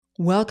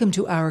Welcome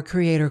to our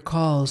Creator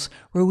Calls,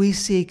 where we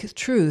seek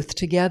truth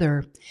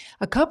together.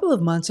 A couple of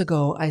months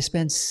ago, I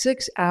spent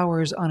 6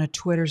 hours on a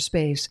Twitter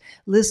space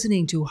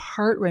listening to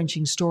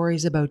heart-wrenching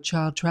stories about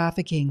child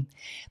trafficking.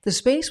 The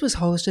space was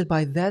hosted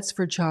by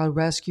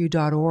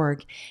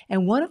vetsforchildrescue.org,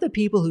 and one of the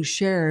people who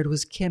shared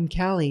was Kim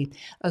Kelly,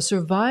 a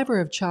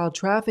survivor of child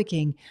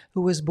trafficking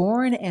who was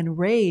born and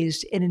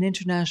raised in an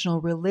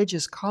international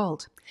religious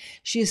cult.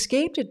 She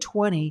escaped at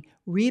 20,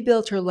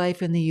 rebuilt her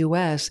life in the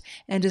U.S.,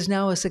 and is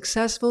now a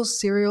successful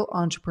serial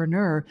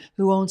entrepreneur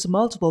who owns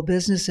multiple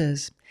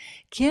businesses.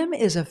 Kim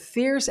is a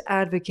fierce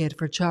advocate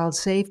for child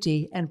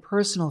safety and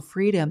personal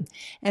freedom,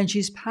 and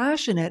she's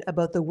passionate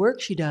about the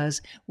work she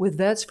does with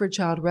Vets for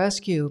Child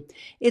Rescue.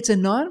 It's a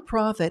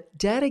nonprofit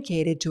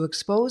dedicated to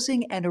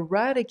exposing and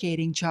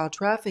eradicating child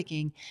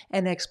trafficking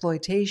and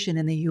exploitation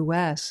in the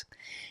U.S.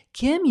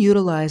 Kim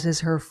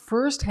utilizes her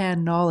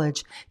firsthand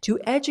knowledge to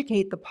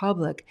educate the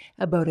public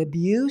about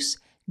abuse,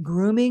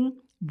 grooming,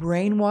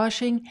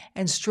 brainwashing,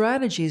 and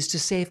strategies to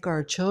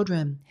safeguard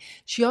children.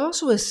 She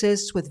also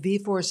assists with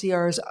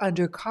V4CR's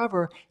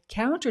undercover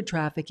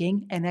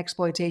counter-trafficking and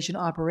exploitation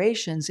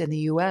operations in the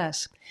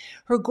U.S.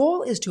 Her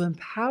goal is to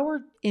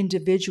empower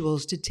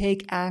individuals to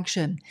take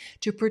action,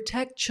 to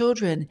protect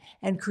children,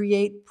 and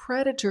create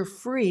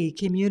predator-free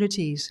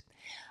communities.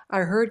 I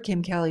heard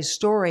Kim Kelly's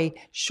story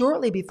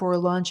shortly before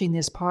launching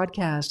this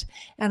podcast,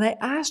 and I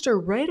asked her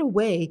right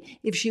away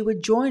if she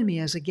would join me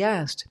as a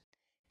guest.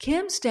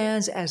 Kim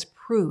stands as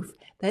proof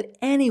that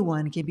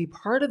anyone can be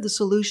part of the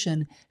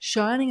solution,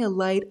 shining a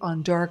light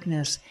on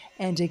darkness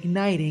and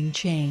igniting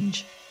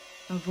change.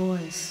 A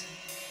voice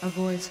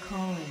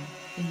calling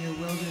in your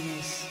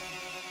wilderness.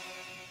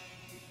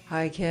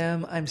 Hi,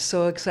 Kim. I'm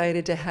so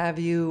excited to have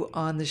you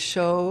on the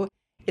show.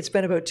 It's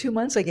been about 2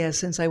 months, I guess,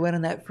 since I went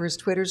on that first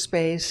Twitter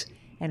space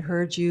and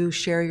heard you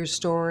share your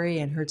story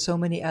and heard so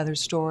many other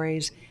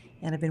stories,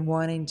 and I've been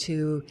wanting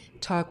to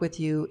talk with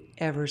you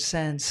ever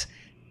since.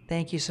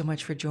 Thank you so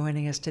much for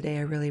joining us today.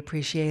 I really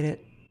appreciate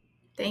it.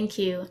 Thank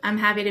you. I'm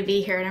happy to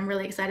be here, and I'm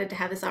really excited to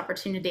have this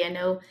opportunity. I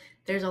know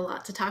there's a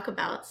lot to talk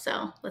about,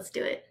 so let's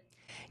do it.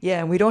 Yeah,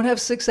 and we don't have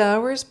 6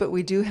 hours, but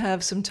we do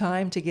have some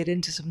time to get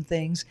into some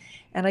things.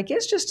 And I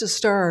guess just to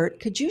start,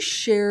 could you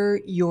share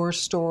your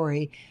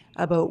story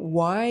about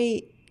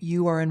why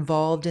you are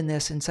involved in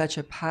this and such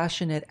a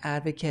passionate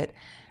advocate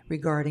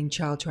regarding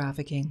child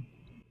trafficking?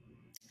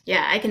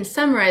 Yeah, I can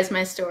summarize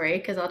my story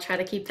because I'll try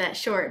to keep that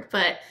short,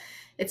 but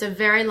it's a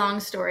very long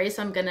story,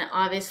 so I'm going to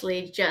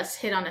obviously just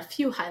hit on a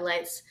few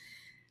highlights.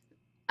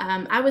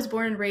 I was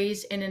born and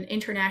raised in an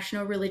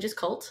international religious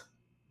cult.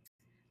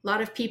 A lot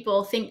of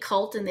people think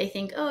cult and they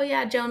think, oh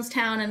yeah,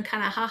 Jonestown and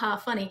kind of haha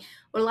funny.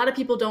 What a lot of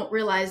people don't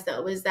realize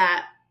though is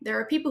that there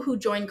are people who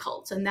join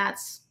cults and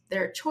that's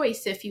their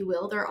choice, if you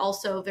will. There are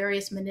also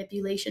various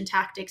manipulation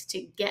tactics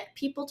to get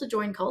people to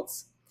join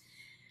cults.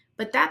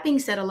 But that being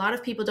said, a lot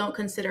of people don't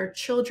consider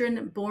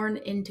children born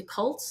into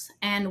cults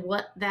and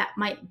what that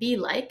might be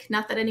like.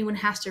 Not that anyone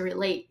has to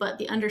relate, but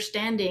the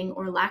understanding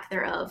or lack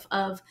thereof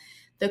of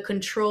the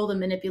control, the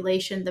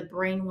manipulation, the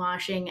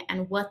brainwashing,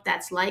 and what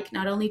that's like,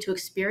 not only to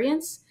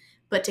experience,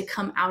 but to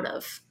come out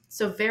of.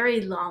 So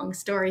very long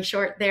story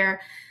short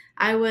there.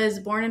 I was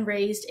born and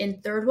raised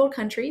in third world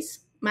countries.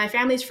 My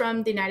family's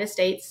from the United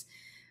States.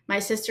 My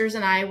sisters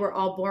and I were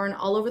all born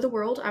all over the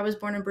world. I was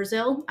born in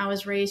Brazil. I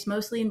was raised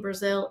mostly in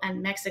Brazil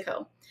and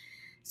Mexico.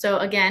 So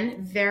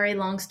again, very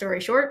long story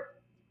short,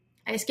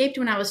 I escaped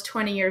when I was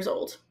 20 years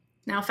old.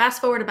 Now,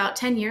 fast forward about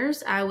 10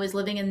 years, I was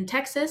living in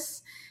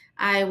Texas.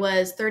 I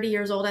was 30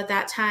 years old at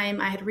that time.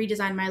 I had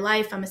redesigned my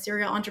life. I'm a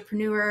serial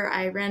entrepreneur.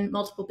 I ran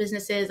multiple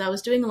businesses. I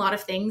was doing a lot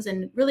of things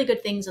and really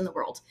good things in the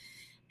world.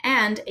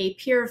 And a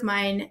peer of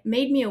mine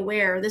made me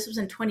aware, this was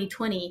in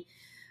 2020,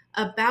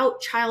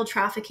 about child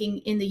trafficking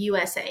in the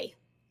USA.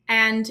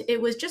 And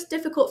it was just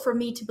difficult for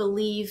me to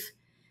believe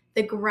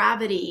the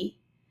gravity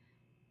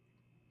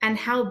and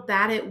how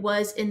bad it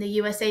was in the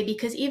USA,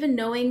 because even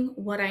knowing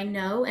what I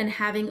know and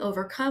having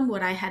overcome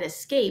what I had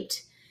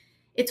escaped,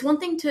 it's one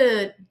thing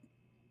to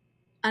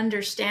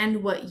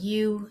understand what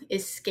you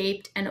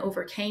escaped and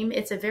overcame.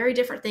 It's a very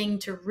different thing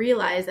to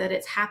realize that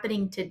it's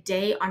happening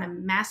today on a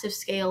massive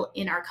scale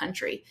in our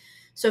country.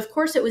 So of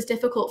course it was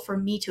difficult for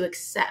me to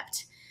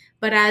accept.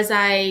 But as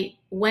I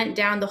went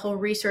down the whole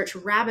research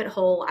rabbit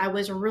hole, I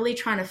was really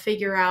trying to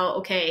figure out,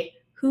 okay,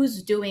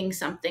 who's doing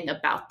something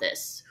about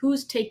this?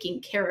 Who's taking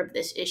care of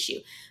this issue?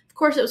 Of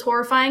course, it was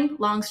horrifying,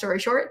 long story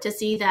short, to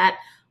see that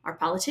our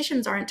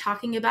politicians aren't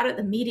talking about it.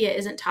 The media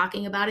isn't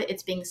talking about it.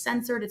 It's being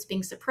censored. It's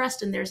being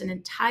suppressed. And there's an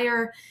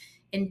entire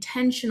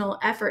intentional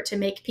effort to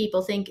make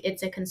people think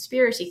it's a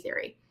conspiracy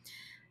theory.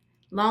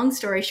 Long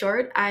story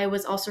short, I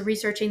was also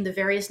researching the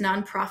various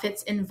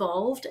nonprofits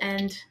involved.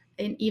 And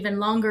an even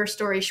longer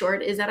story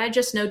short is that I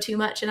just know too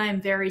much and I am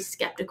very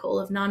skeptical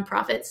of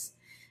nonprofits,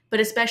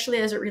 but especially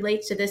as it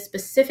relates to this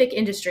specific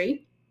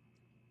industry.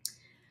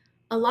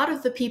 A lot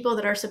of the people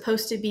that are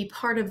supposed to be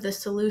part of the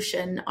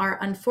solution are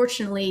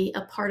unfortunately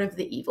a part of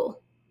the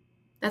evil.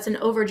 That's an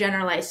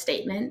overgeneralized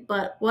statement,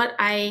 but what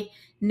I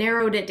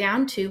narrowed it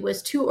down to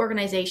was two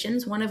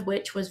organizations, one of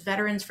which was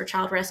Veterans for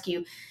Child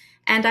Rescue.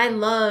 And I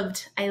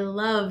loved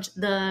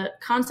the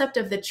concept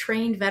of the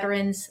trained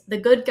veterans, the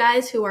good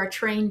guys who are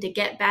trained to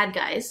get bad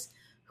guys,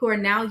 who are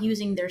now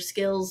using their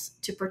skills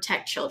to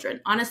protect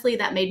children. Honestly,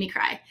 that made me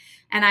cry.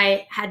 And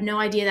I had no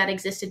idea that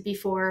existed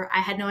before. I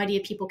had no idea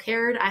people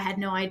cared. I had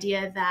no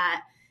idea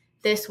that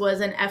this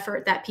was an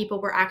effort that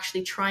people were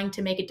actually trying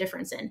to make a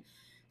difference in.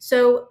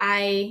 So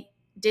I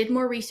did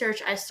more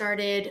research. I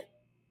started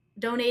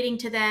donating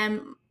to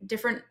them.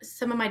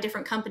 Some of my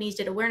different companies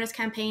did awareness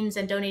campaigns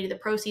and donated the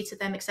proceeds to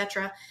them,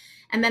 etc.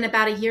 And then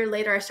about a year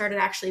later, I started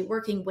actually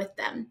working with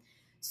them.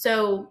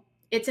 So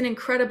it's an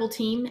incredible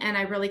team, and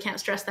I really can't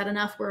stress that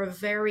enough. We're a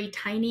very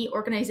tiny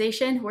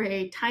organization. We're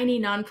a tiny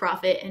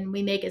nonprofit, and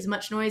we make as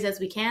much noise as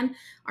we can.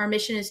 Our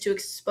mission is to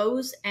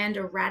expose and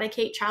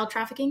eradicate child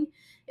trafficking.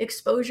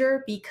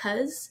 Exposure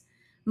because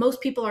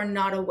most people are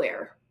not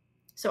aware.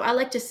 So I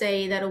like to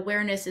say that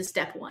awareness is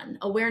step one.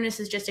 Awareness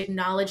is just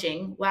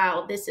acknowledging,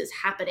 wow, this is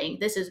happening.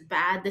 This is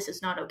bad. This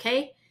is not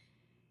okay.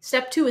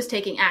 Step two is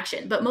taking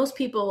action, but most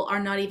people are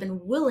not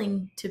even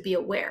willing to be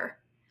aware.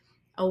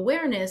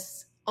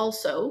 Awareness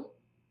also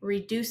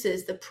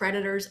reduces the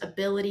predator's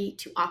ability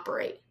to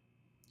operate.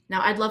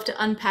 Now, I'd love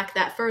to unpack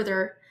that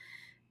further,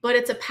 but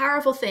it's a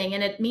powerful thing,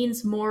 and it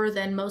means more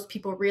than most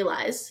people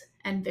realize,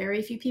 and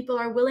very few people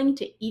are willing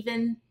to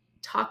even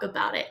talk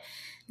about it.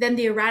 Then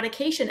the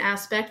eradication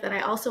aspect that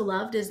I also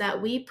loved is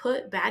that we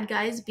put bad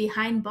guys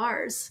behind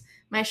bars.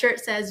 My shirt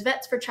says,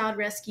 Vets for Child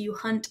Rescue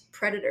hunt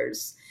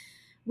predators.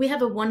 We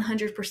have a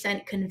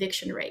 100%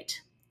 conviction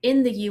rate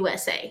in the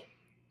USA.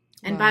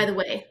 And Wow. by the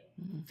way,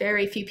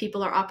 very few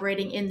people are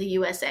operating in the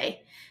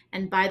USA.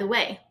 And by the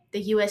way,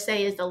 the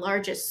USA is the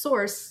largest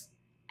source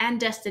and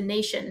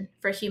destination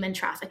for human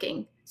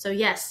trafficking. So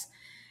yes,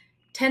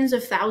 tens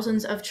of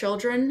thousands of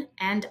children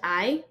and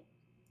I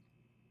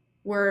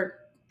were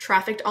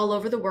trafficked all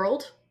over the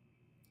world.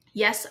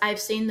 Yes,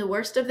 I've seen the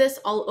worst of this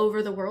all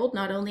over the world,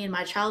 not only in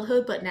my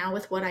childhood, but now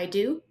with what I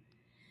do.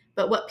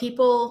 But what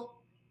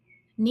people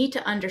need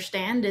to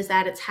understand is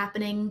that it's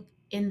happening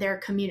in their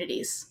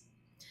communities.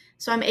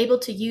 So I'm able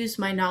to use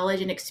my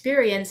knowledge and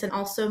experience and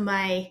also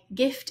my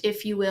gift,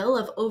 if you will,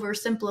 of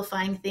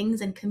oversimplifying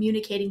things and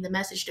communicating the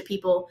message to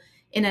people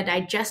in a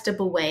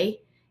digestible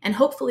way and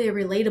hopefully a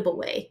relatable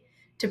way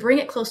to bring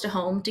it close to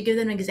home, to give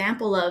them an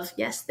example of,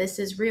 yes, this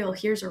is real.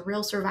 Here's a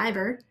real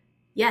survivor.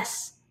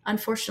 Yes,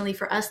 unfortunately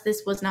for us,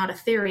 this was not a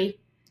theory.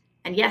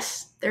 And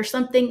yes, there's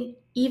something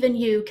even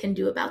you can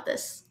do about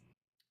this.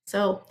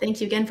 So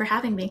thank you again for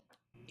having me.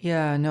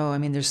 Yeah, no, I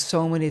mean, there's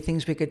so many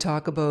things we could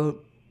talk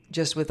about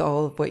just with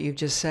all of what you've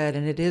just said.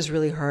 And it is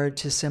really hard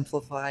to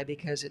simplify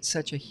because it's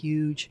such a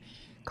huge,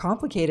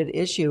 complicated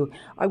issue.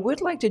 I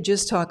would like to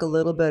just talk a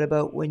little bit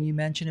about when you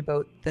mentioned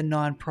about the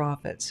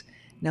nonprofits.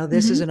 Now,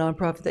 this is a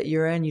Mm-hmm. nonprofit that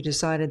you're in. You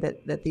decided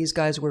that these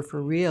guys were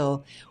for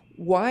real.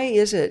 Why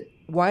is it?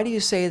 Why do you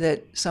say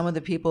that some of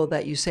the people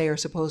that you say are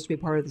supposed to be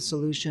part of the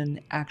solution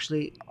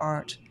actually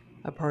aren't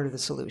a part of the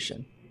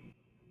solution?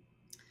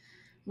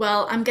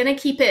 Well, I'm going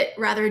to keep it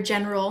rather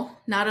general,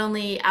 not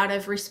only out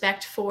of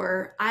respect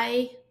for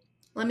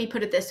let me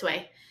put it this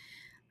way.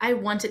 I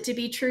want it to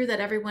be true that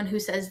everyone who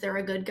says they're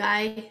a good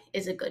guy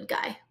is a good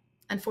guy.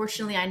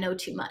 Unfortunately, I know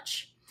too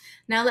much.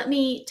 Now, let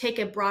me take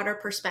a broader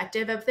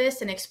perspective of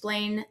this and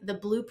explain the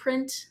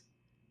blueprint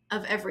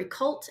of every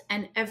cult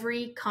and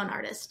every con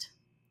artist.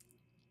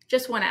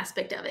 Just one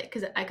aspect of it,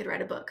 because I could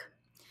write a book.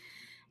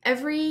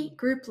 Every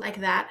group like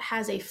that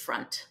has a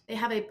front. They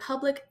have a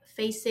public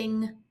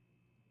facing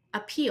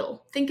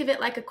appeal. Think of it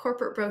like a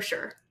corporate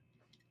brochure.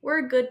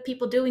 We're good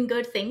people doing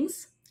good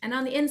things. And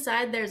on the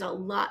inside, there's a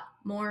lot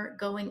more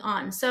going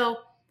on. So,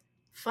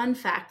 fun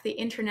fact, the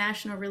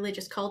international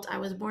religious cult I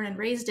was born and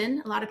raised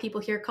in, a lot of people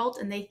hear cult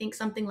and they think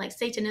something like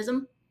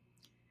Satanism.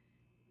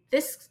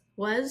 This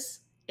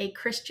was a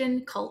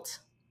Christian cult.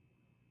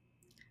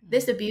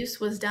 This abuse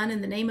was done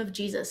in the name of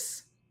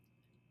Jesus.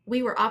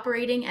 We were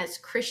operating as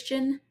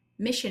Christian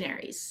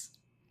missionaries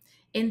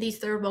in these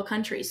third world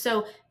countries.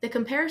 So the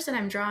comparison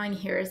I'm drawing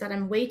here is that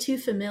I'm way too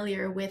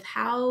familiar with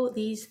how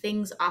these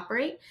things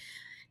operate.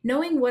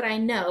 Knowing what I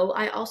know,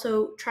 I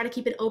also try to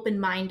keep an open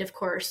mind, of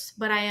course,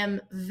 but I am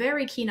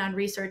very keen on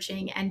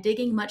researching and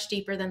digging much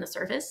deeper than the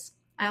surface.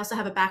 I also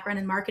have a background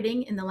in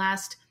marketing. In the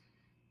last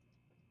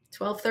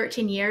 12,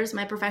 13 years,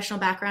 my professional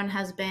background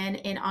has been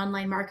in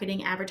online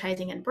marketing,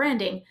 advertising, and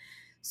branding.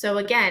 So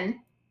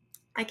again,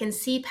 I can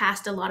see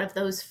past a lot of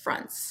those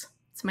fronts.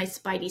 It's my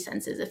spidey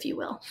senses, if you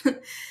will.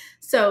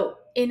 So,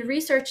 in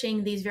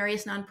researching these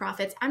various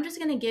nonprofits, I'm just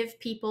going to give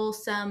people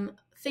some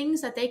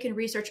things that they can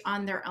research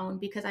on their own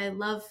because I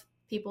love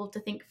people to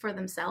think for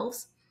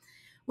themselves.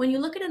 When you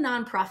look at a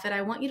nonprofit,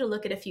 I want you to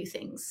look at a few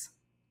things.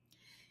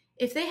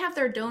 If they have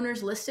their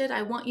donors listed,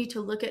 I want you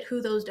to look at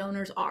who those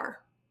donors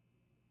are.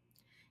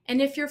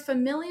 And if you're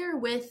familiar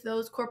with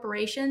those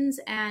corporations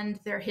and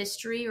their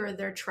history or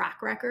their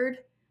track record,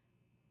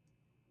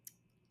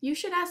 you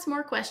should ask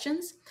more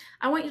questions.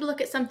 I want you to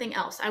look at something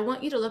else. I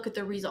want you to look at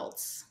the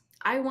results.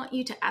 I want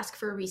you to ask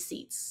for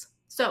receipts.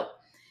 So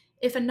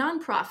if a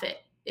nonprofit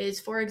is,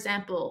 for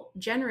example,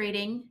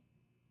 generating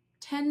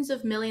tens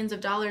of millions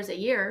of dollars a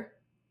year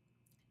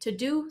to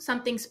do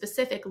something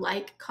specific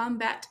like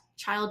combat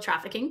child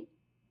trafficking,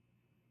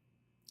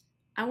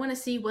 I want to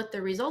see what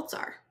the results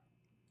are.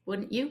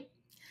 Wouldn't you?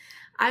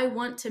 I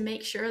want to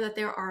make sure that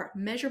there are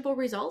measurable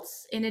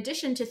results in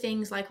addition to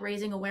things like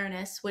raising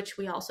awareness, which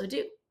we also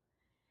do.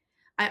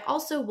 I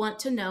also want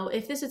to know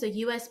if this is a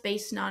US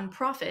based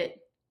nonprofit,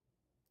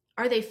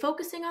 are they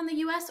focusing on the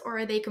US or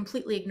are they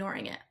completely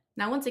ignoring it?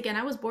 Now, once again,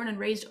 I was born and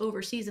raised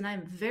overseas and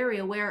I'm very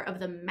aware of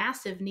the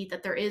massive need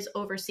that there is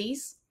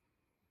overseas.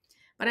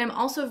 But I'm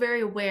also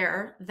very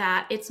aware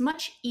that it's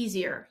much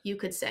easier, you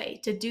could say,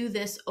 to do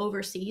this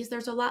overseas.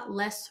 There's a lot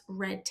less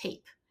red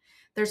tape.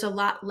 There's a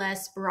lot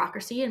less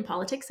bureaucracy in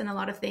politics and a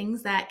lot of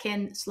things that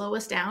can slow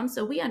us down.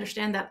 So we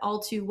understand that all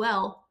too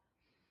well.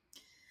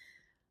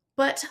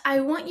 But I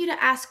want you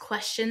to ask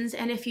questions.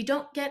 And if you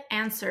don't get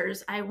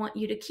answers, I want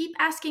you to keep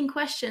asking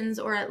questions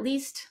or at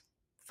least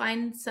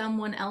find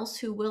someone else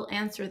who will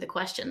answer the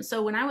questions.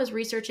 So when I was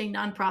researching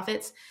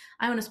nonprofits,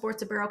 I own a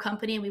sports apparel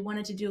company and we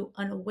wanted to do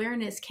an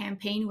awareness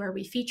campaign where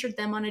we featured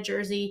them on a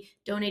jersey,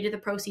 donated the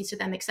proceeds to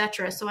them,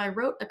 etc. So I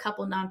wrote a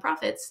couple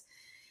nonprofits.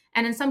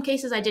 And in some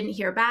cases, I didn't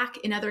hear back.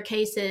 In other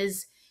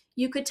cases,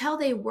 you could tell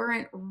they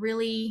weren't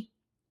really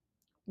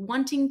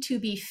wanting to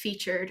be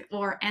featured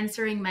or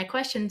answering my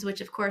questions,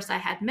 which of course I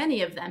had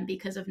many of them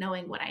because of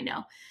knowing what I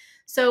know.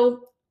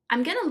 So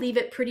I'm going to leave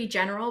it pretty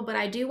general, but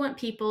I do want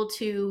people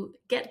to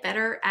get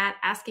better at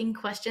asking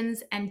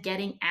questions and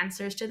getting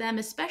answers to them,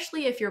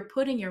 especially if you're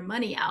putting your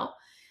money out.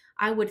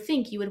 I would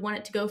think you would want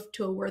it to go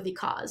to a worthy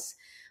cause.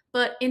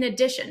 But in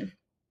addition,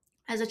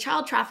 as a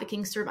child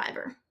trafficking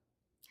survivor,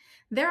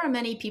 there are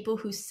many people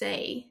who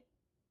say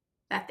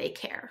that they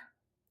care.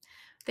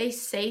 They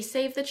say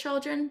save the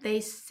children. They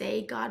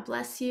say God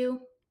bless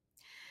you.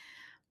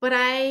 But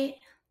I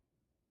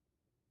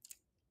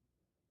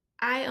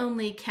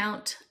only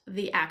count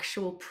the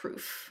actual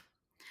proof.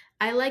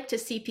 I like to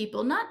see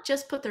people not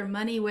just put their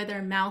money where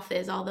their mouth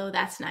is, although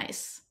that's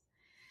nice.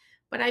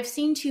 But I've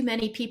seen too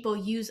many people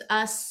use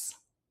us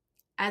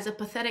as a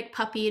pathetic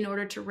puppy in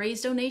order to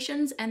raise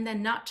donations and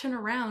then not turn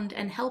around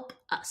and help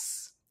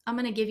us. I'm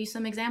going to give you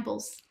some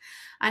examples.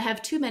 I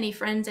have too many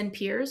friends and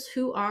peers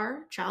who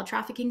are child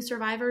trafficking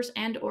survivors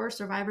and or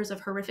survivors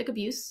of horrific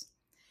abuse.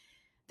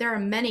 There are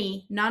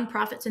many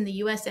nonprofits in the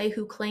USA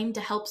who claim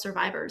to help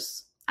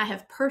survivors. I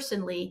have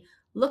personally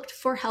looked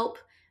for help,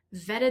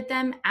 vetted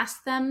them,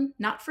 asked them,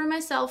 not for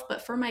myself,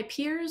 but for my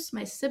peers,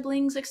 my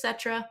siblings,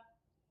 etc.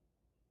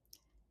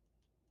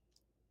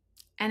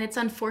 And it's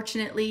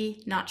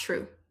unfortunately not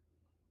true.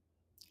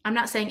 I'm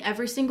not saying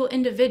every single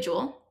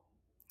individual.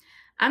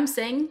 I'm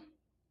saying,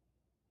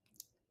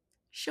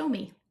 show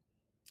me.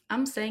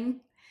 I'm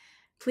saying,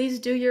 please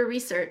do your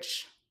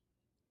research.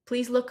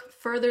 Please look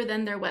further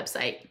than their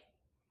website.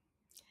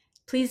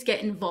 Please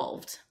get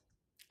involved.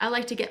 I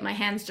like to get my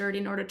hands dirty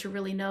in order to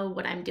really know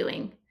what I'm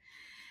doing.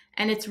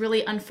 And it's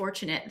really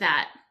unfortunate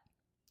that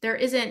there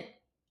isn't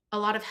a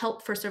lot of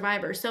help for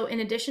survivors. So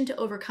in addition to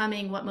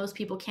overcoming what most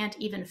people can't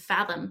even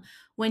fathom,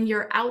 when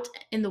you're out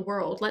in the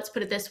world, let's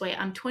put it this way,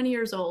 I'm 20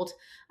 years old.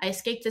 I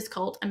escaped this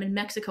cult. I'm in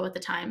Mexico at the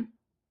time.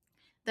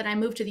 Then I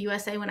moved to the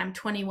USA when I'm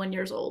 21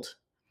 years old.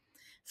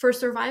 For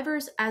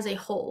survivors as a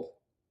whole,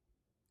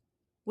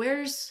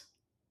 where's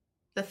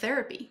the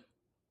therapy?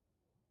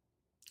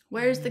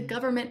 Where's the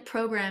government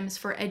programs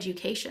for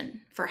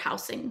education, for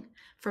housing,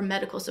 for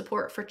medical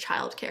support, for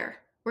childcare?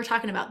 We're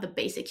talking about the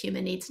basic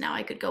human needs now.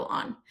 I could go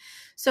on.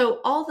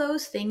 So all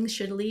those things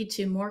should lead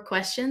to more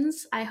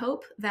questions. I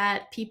hope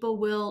that people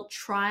will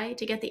try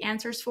to get the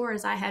answers for,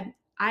 as I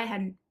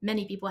had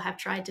many people have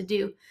tried to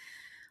do.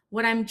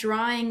 What I'm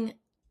drawing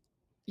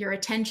your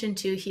attention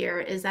to here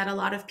is that a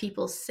lot of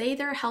people say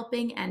they're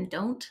helping and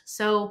don't.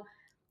 So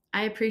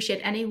I appreciate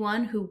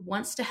anyone who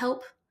wants to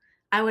help.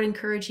 I would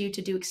encourage you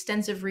to do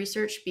extensive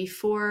research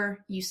before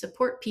you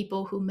support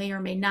people who may or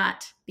may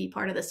not be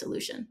part of the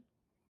solution.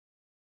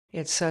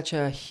 It's such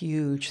a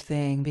huge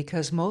thing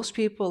because most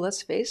people,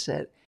 let's face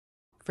it,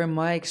 from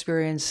my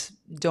experience,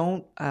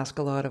 don't ask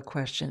a lot of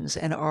questions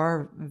and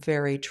are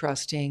very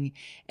trusting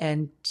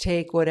and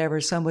take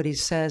whatever somebody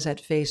says at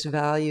face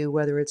value,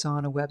 whether it's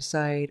on a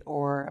website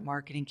or a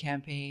marketing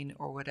campaign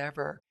or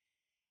whatever.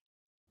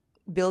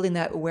 Building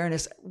that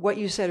awareness. What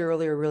you said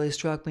earlier really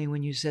struck me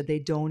when you said they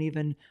don't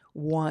even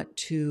want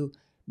to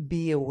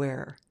be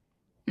aware.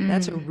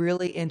 That's a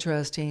really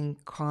interesting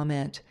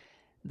comment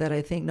that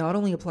I think not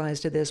only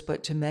applies to this,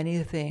 but to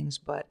many things.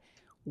 But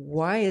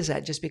why is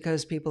that? Just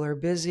because people are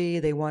busy,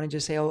 they want to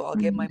just say, oh, I'll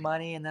give my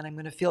money and then I'm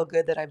going to feel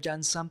good that I've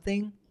done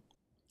something?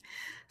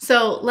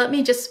 So let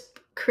me just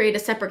create a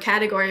separate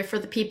category for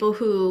the people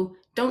who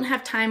don't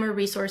have time or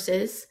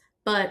resources,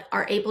 but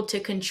are able to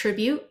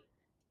contribute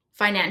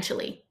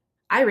financially.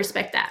 I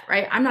respect that,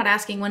 right? I'm not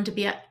asking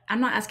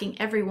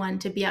everyone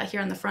to be out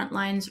here on the front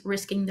lines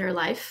risking their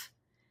life.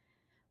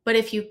 But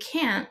if you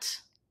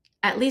can't,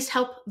 at least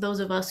help those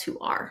of us who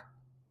are.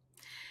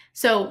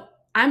 So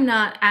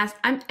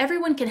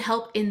Everyone can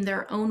help in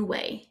their own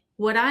way.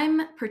 What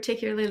I'm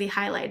particularly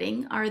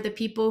highlighting are the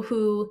people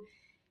who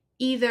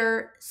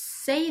either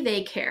say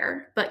they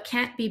care but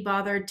can't be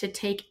bothered to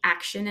take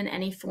action in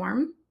any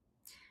form,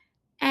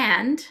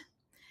 and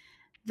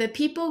the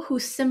people who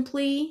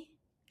simply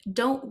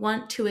don't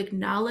want to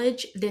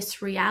acknowledge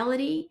this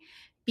reality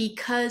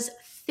because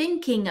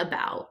thinking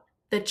about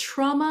the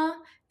trauma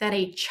that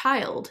a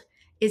child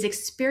is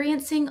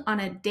experiencing on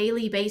a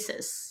daily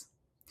basis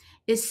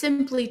is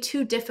simply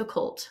too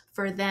difficult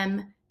for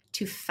them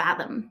to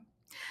fathom.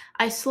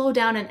 I slow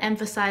down and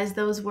emphasize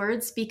those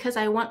words because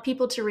I want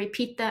people to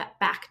repeat that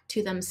back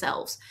to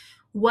themselves.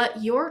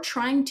 What you're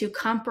trying to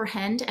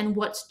comprehend and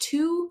what's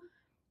too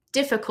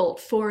difficult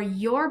for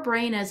your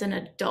brain as an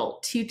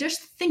adult to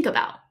just think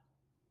about.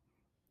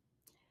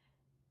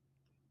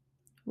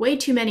 Way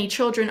too many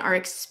children are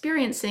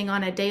experiencing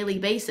on a daily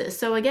basis.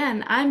 So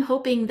again, I'm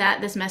hoping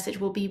that this message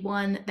will be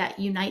one that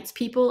unites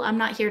people. I'm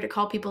not here to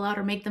call people out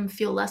or make them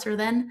feel lesser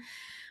than.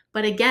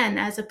 But again,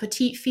 as a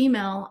petite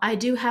female, I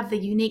do have the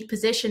unique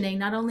positioning,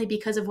 not only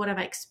because of what I've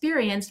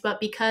experienced, but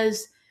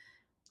because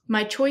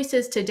my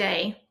choices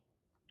today,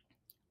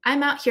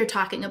 I'm out here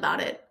talking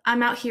about it.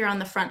 I'm out here on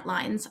the front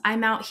lines.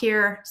 I'm out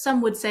here,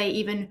 some would say,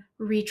 even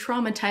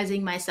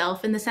re-traumatizing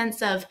myself in the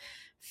sense of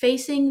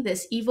facing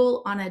this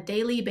evil on a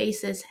daily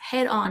basis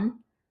head on.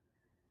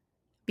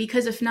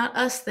 Because if not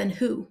us, then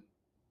who?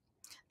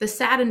 The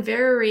sad and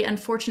very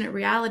unfortunate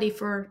reality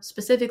for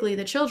specifically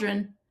the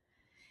children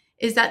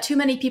is that too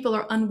many people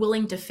are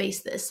unwilling to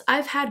face this.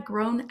 I've had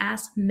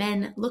grown-ass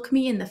men look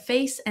me in the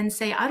face and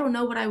say, I don't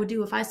know what I would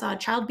do if I saw a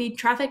child being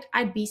trafficked.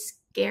 I'd be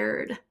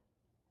scared.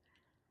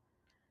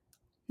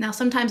 Now,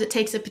 sometimes it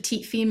takes a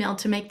petite female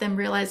to make them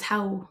realize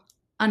how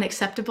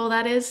unacceptable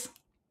that is.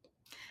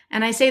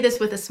 And I say this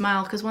with a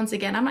smile because, once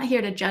again, I'm not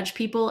here to judge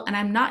people, and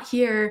I'm not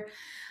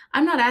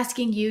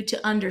asking you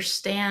to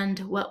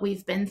understand what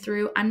we've been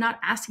through. I'm not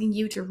asking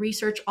you to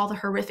research all the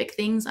horrific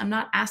things. I'm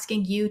not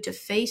asking you to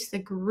face the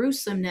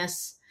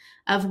gruesomeness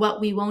of what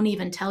we won't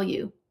even tell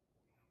you.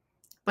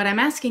 But I'm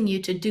asking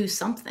you to do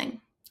something.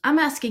 I'm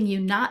asking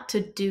you not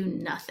to do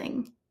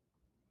nothing.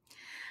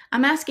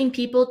 I'm asking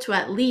people to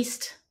at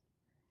least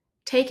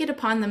take it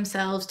upon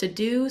themselves to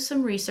do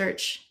some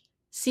research,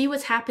 see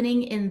what's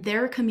happening in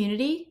their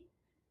community,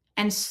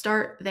 and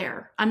start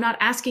there. I'm not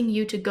asking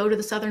you to go to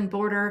the southern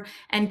border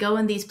and go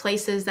in these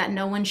places that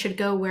no one should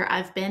go where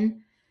I've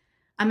been.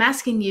 I'm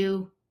asking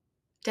you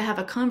to have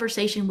a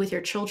conversation with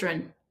your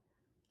children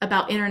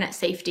about internet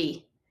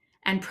safety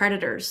and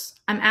predators.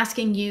 I'm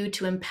asking you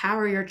to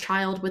empower your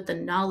child with the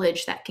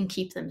knowledge that can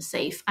keep them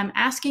safe. I'm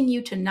asking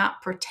you to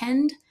not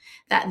pretend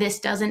that this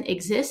doesn't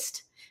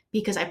exist,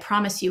 because I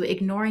promise you,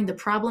 ignoring the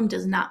problem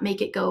does not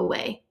make it go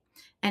away.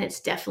 And it's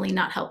definitely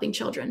not helping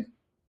children.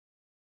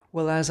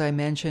 Well, as I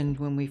mentioned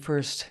when we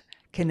first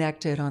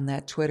connected on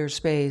that Twitter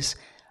space,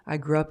 I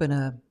grew up in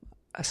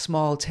a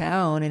small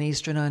town in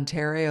Eastern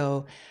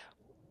Ontario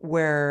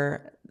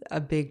where a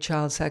big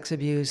child sex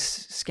abuse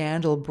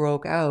scandal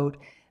broke out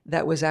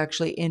that was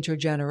actually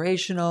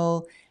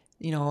intergenerational.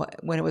 You know,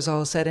 when it was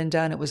all said and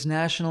done, it was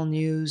national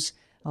news.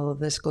 All of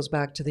this goes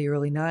back to the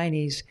early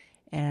 90s.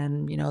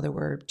 And, you know, there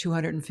were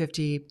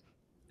 250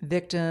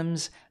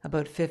 victims.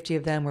 About 50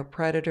 of them were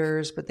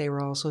predators, but they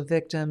were also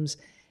victims.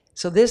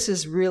 So this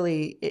is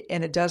really,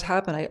 and it does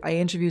happen. I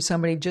interviewed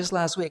somebody just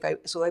last week.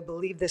 So I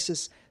believe this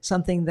is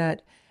something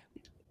that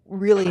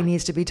really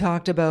needs to be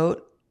talked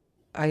about.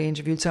 I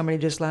interviewed somebody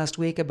just last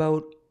week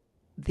about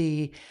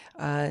the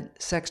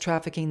sex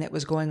trafficking that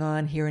was going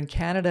on here in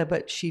Canada,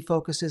 but she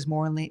focuses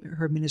more on,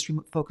 her ministry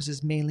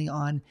focuses mainly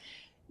on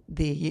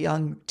the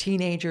young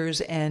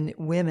teenagers and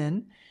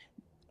women.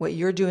 What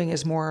you're doing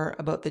is more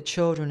about the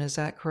children, is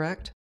that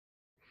correct?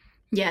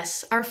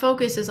 Yes, our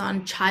focus is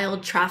on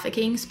child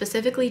trafficking,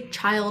 specifically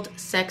child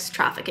sex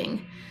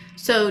trafficking.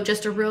 So,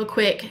 just a real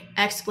quick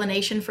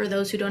explanation for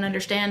those who don't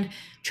understand.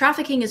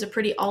 Trafficking is a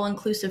pretty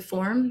all-inclusive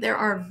form. There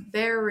are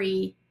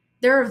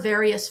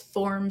various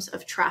forms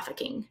of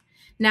trafficking.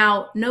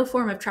 Now, no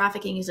form of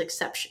trafficking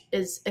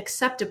is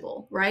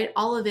acceptable, right?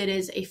 All of it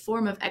is a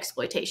form of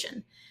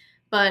exploitation.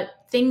 But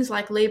things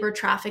like labor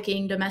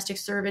trafficking, domestic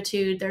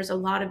servitude, there's a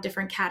lot of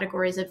different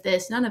categories of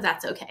this. None of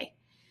that's okay.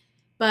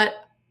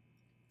 But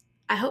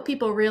I hope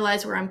people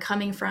realize where I'm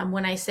coming from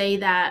when I say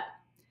that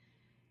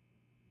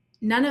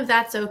none of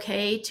that's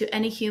okay to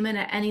any human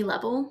at any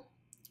level.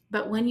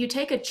 But when you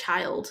take a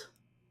child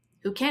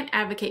who can't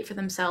advocate for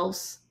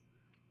themselves,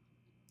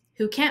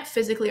 who can't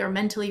physically or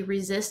mentally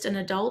resist an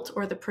adult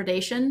or the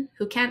predation,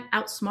 who can't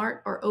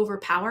outsmart or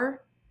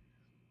overpower,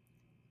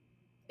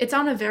 it's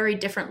on a very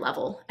different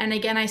level. And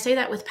again, I say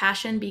that with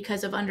passion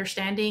because of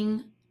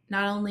understanding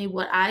not only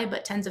what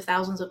but tens of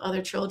thousands of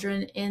other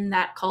children in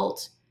that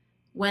cult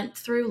went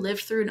through,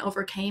 lived through, and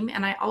overcame.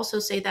 And I also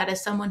say that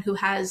as someone who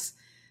has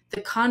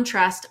the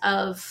contrast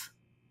of,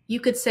 you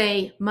could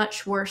say,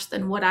 much worse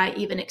than what I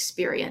even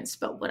experienced,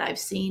 but what I've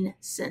seen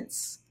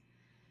since.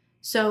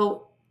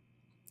 So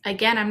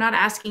again, I'm not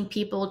asking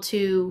people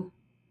to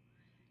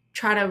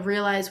try to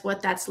realize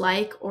what that's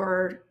like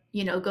or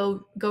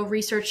go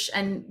research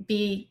and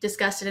be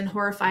disgusted and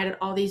horrified at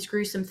all these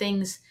gruesome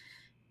things.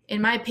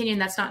 In my opinion,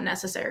 that's not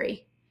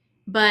necessary.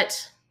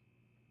 But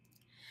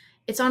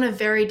it's on a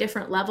very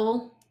different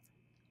level,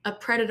 a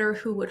predator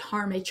who would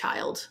harm a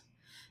child.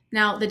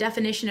 Now, the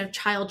definition of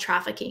child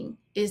trafficking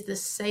is the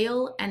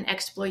sale and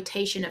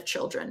exploitation of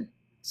children.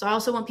 So I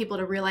also want people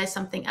to realize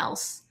something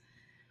else.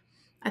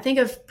 I think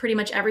of pretty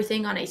much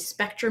everything on a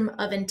spectrum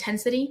of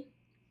intensity.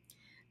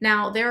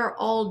 Now, there are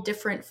all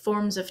different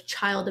forms of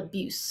child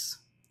abuse.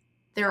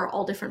 There are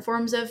all different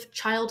forms of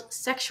child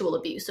sexual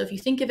abuse. So if you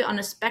think of it on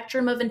a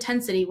spectrum of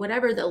intensity,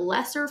 whatever the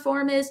lesser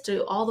form is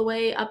to all the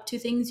way up to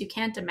things you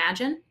can't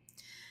imagine,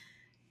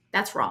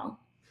 that's wrong.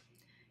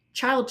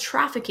 Child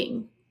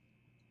trafficking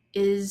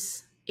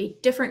is a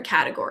different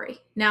category.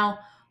 Now,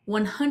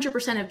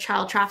 100% of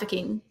child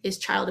trafficking is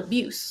child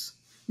abuse.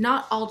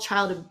 Not all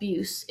child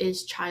abuse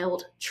is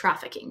child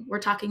trafficking. We're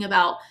talking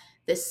about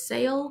the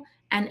sale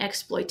and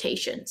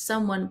exploitation,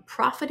 someone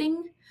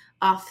profiting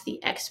off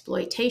the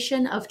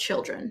exploitation of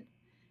children.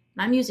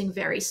 And I'm using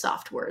very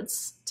soft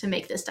words to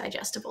make this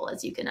digestible,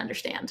 as you can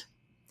understand.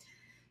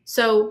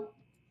 So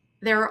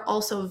there are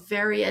also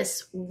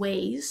various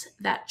ways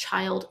that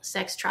child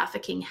sex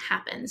trafficking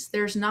happens.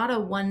 There's not a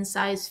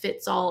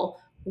one-size-fits-all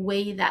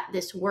way that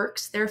this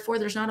works. Therefore,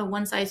 there's not a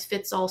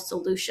one-size-fits-all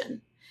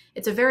solution.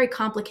 It's a very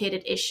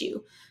complicated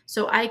issue.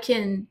 So I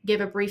can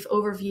give a brief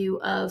overview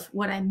of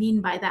what I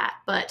mean by that.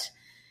 But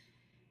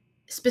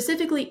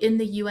specifically in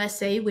the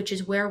USA, which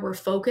is where we're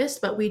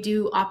focused, but we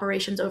do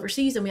operations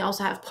overseas, and we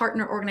also have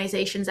partner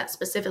organizations that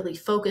specifically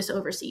focus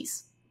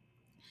overseas.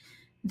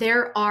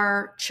 There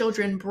are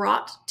children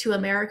brought to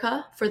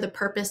America for the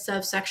purpose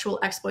of sexual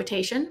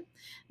exploitation.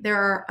 There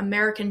are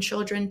American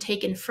children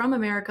taken from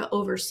America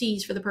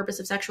overseas for the purpose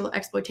of sexual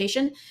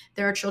exploitation.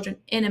 There are children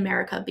in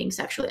America being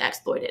sexually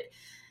exploited.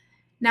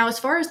 Now, as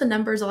far as the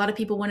numbers, a lot of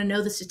people want to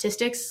know the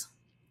statistics.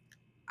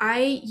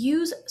 I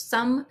use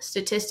some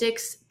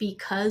statistics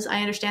because I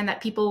understand that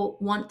people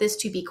want this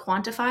to be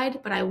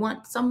quantified, but I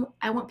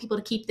want people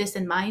to keep this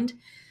in mind.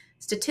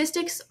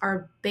 Statistics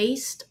are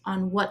based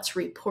on what's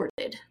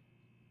reported.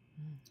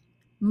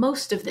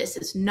 Most of this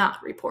is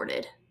not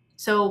reported.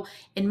 So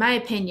in my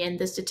opinion,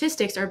 the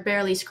statistics are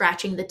barely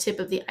scratching the tip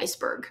of the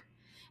iceberg.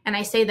 And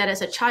I say that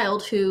as a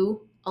child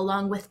who,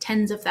 along with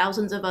tens of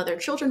thousands of other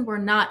children, were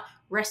not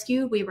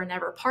rescued. We were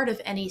never part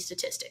of any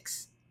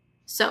statistics.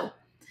 So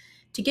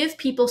to give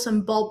people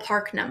some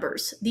ballpark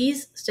numbers,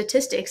 these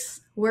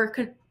statistics were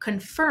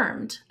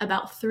confirmed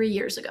about 3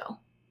 years ago.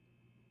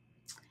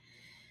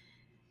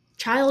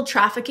 Child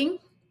trafficking,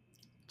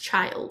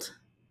 child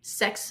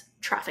sex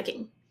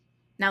trafficking,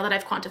 now that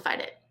I've quantified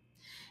it,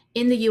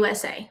 in the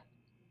USA,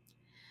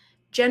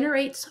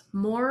 generates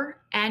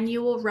more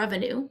annual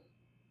revenue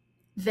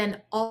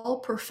than all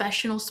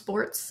professional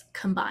sports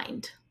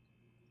combined.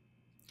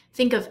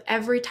 Think of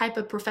every type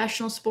of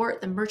professional sport,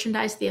 the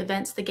merchandise, the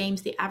events, the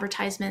games, the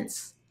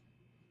advertisements.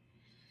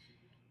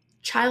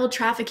 Child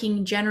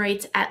trafficking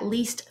generates at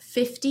least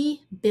 $50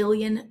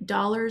 billion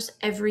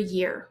every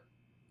year.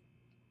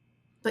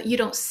 But you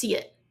don't see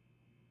it.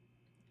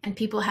 And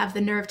people have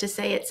the nerve to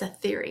say it's a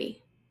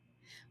theory.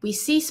 We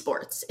see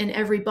sports in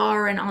every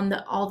bar and on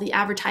all the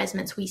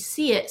advertisements. We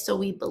see it, so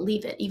we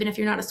believe it. Even if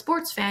you're not a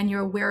sports fan,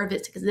 you're aware of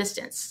its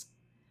existence.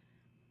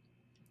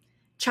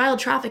 Child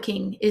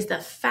trafficking is the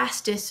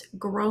fastest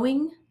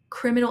growing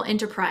criminal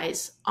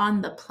enterprise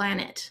on the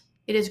planet.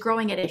 It is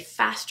growing at a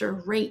faster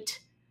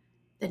rate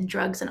than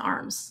drugs and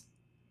arms.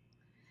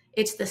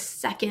 It's the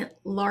second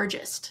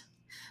largest.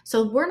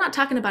 So we're not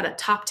talking about a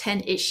top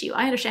 10 issue.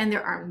 I understand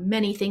there are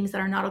many things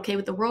that are not okay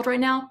with the world right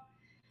now,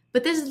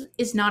 but this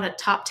is not a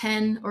top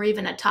 10 or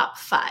even a top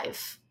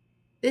 5.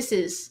 This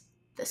is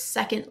the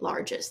second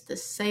largest, the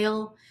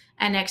sale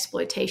and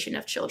exploitation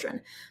of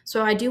children.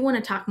 So I do want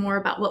to talk more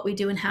about what we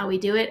do and how we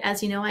do it.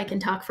 As you know, I can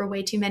talk for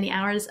way too many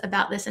hours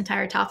about this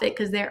entire topic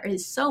because there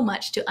is so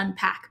much to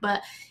unpack,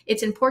 but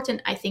it's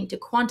important, I think, to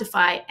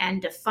quantify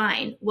and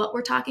define what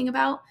we're talking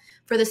about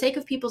for the sake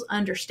of people's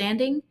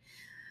understanding.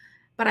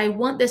 But I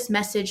want this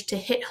message to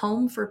hit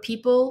home for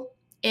people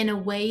in a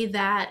way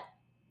that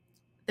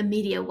the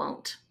media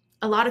won't.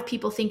 A lot of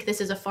people think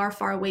this is a far,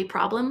 far away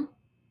problem,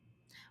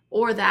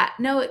 or that,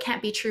 no, it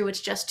can't be true. It's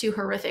just too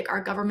horrific.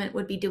 Our government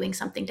would be doing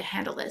something to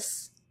handle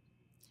this.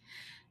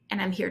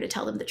 And I'm here to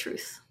tell them the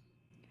truth.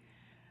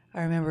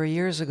 I remember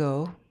years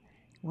ago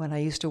when I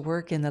used to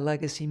work in the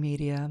legacy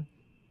media,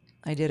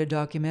 I did a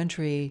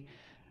documentary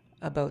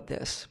about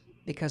this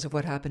because of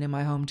what happened in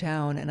my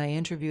hometown. And I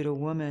interviewed a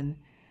woman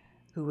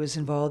who was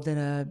involved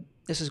in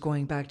this is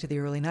going back to the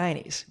early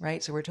 90s,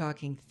 right? So we're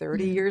talking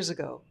 30 years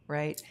ago,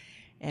 right?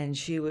 And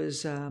she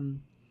was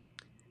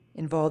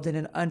involved in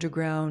an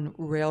underground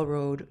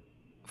railroad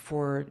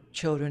for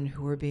children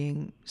who were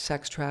being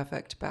sex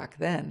trafficked back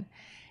then.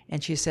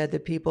 And she said the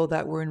people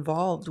that were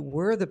involved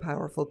were the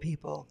powerful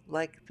people,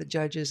 like the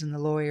judges and the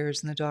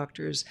lawyers and the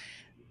doctors,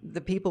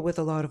 the people with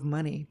a lot of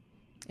money.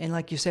 And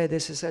like you said,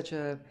 this is such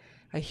a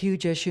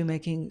huge issue,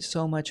 making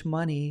so much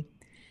money.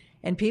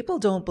 And people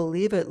don't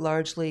believe it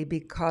largely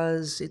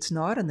because it's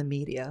not in the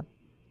media.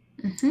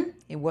 Hmm.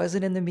 It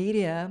wasn't in the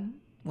media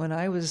when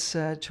I was.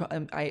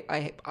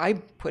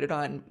 I put it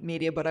on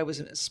media, but I was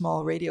in a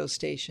small radio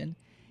station,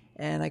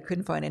 and I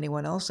couldn't find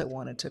anyone else that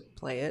wanted to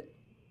play it,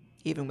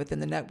 even within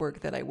the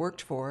network that I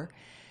worked for.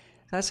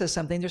 That says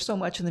something. There's so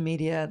much in the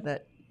media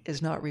that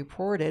is not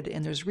reported,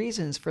 and there's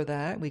reasons for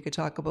that. We could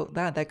talk about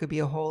that. That could be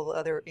a whole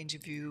other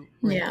interview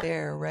right Yeah.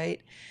 there,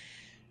 right?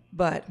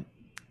 But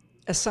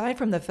aside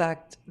from the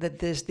fact that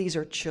these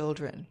are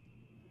children,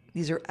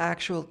 these are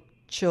actual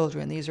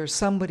children, these are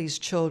somebody's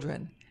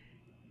children,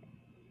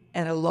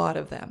 and a lot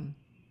of them.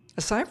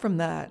 Aside from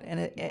that,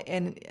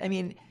 and I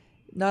mean,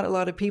 not a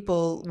lot of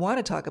people want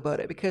to talk about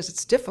it because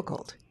it's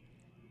difficult.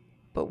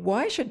 But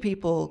why should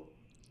people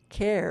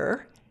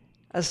care?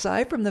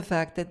 Aside from the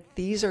fact that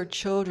these are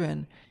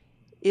children,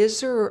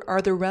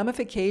 are there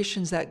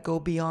ramifications that go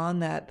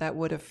beyond that that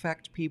would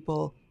affect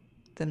people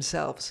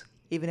themselves,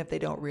 even if they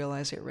don't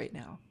realize it right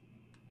now?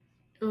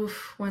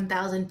 Oof,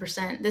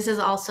 1000%. This is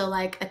also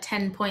like a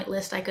 10-point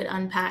list I could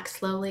unpack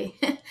slowly.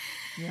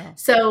 Yeah.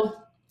 So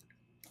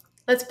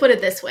let's put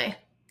it this way: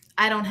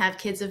 I don't have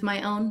kids of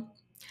my own.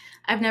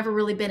 I've never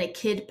really been a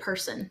kid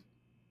person.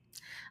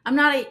 I'm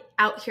not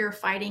out here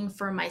fighting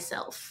for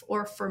myself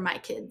or for my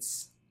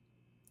kids.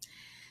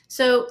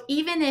 So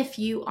even if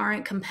you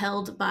aren't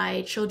compelled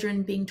by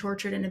children being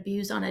tortured and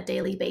abused on a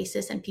daily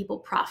basis and people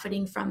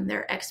profiting from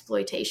their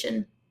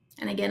exploitation,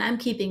 and again, I'm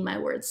keeping my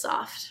words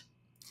soft,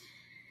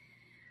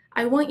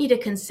 I want you to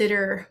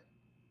consider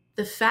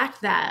the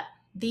fact that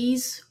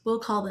these, we'll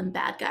call them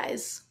bad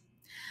guys.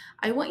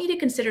 I want you to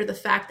consider the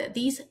fact that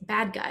these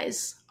bad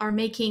guys are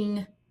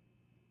making,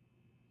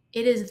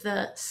 it is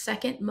the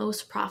second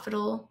most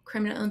profitable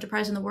criminal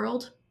enterprise in the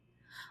world,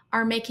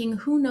 are making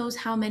who knows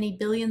how many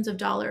billions of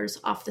dollars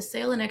off the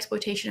sale and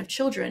exploitation of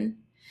children.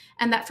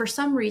 And that for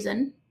some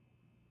reason,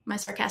 my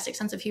sarcastic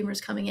sense of humor is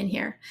coming in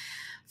here,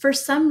 for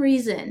some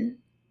reason,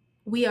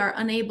 we are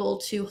unable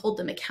to hold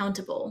them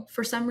accountable.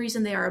 For some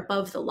reason, they are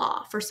above the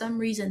law. For some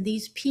reason,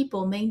 these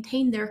people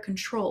maintain their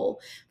control.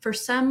 For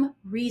some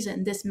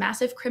reason, this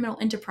massive criminal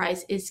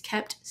enterprise is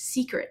kept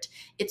secret.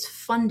 It's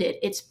funded,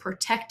 it's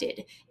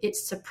protected,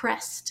 it's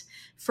suppressed.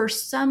 For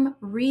some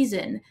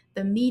reason,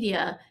 the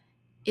media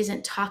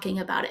isn't talking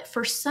about it.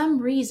 For some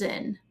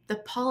reason, the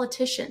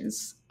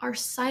politicians are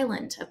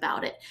silent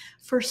about it.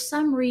 For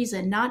some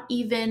reason, not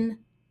even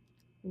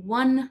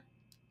one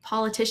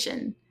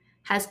politician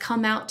has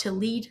come out to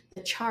lead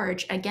the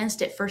charge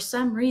against it. For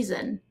some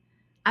reason,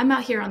 I'm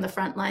out here on the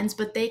front lines,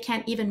 but they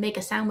can't even make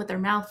a sound with their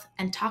mouth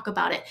and talk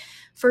about it.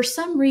 For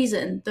some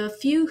reason, the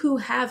few who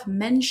have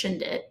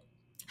mentioned it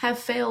have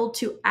failed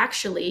to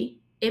actually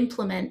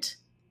implement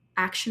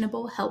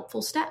actionable,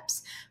 helpful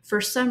steps.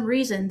 For some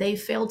reason, they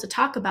failed to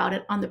talk about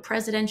it on the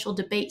presidential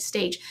debate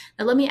stage.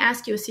 Now, let me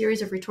ask you a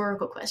series of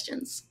rhetorical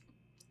questions.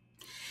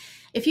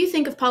 If you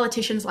think of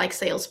politicians like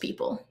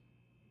salespeople,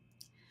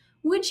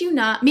 would you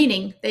not,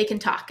 meaning they can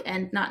talk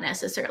and not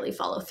necessarily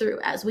follow through,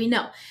 as we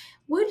know,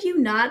 would you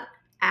not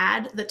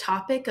add the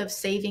topic of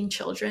saving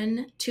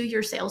children to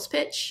your sales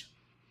pitch?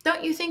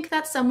 Don't you think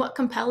that's somewhat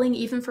compelling,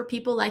 even for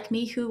people like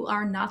me who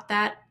are not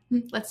that,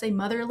 let's say,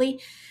 motherly?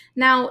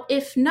 Now,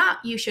 if not,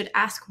 you should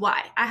ask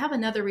why. I have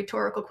another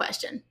rhetorical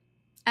question.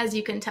 As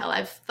you can tell,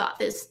 I've thought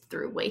this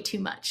through way too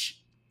much.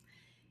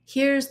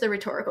 Here's the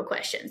rhetorical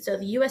question. So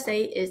the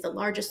USA is the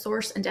largest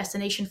source and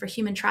destination for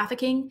human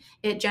trafficking.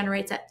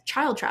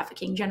 Child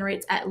trafficking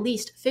generates at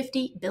least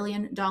 $50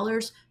 billion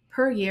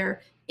per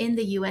year in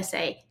the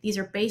USA. These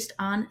are based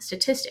on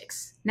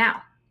statistics.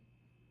 Now,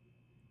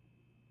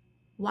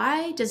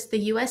 why does the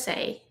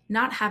USA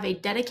not have a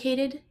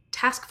dedicated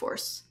task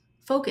force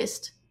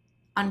focused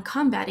on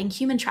combating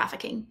human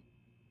trafficking?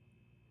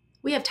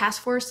 We have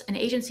task force and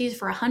agencies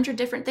for 100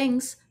 different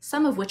things,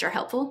 some of which are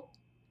helpful.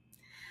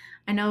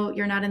 I know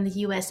you're not in the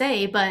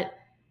USA, but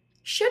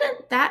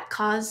shouldn't that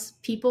cause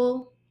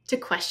people to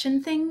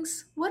question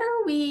things? What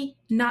are we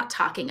not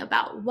talking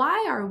about?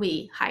 Why are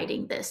we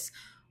hiding this?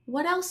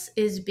 What else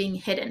is being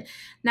hidden?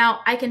 Now,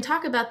 I can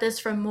talk about this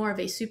from more of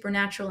a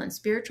supernatural and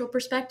spiritual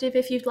perspective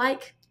if you'd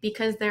like,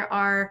 because there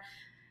are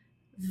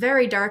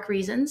very dark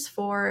reasons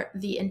for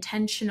the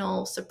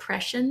intentional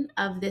suppression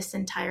of this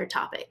entire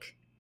topic.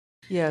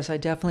 Yes, I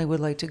definitely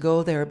would like to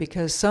go there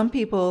because some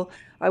people,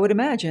 I would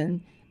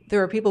imagine,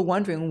 there are people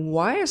wondering,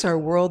 why is our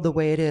world the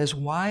way it is?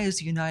 Why is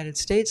the United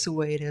States the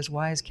way it is?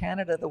 Why is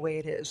Canada the way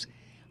it is?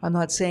 I'm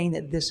not saying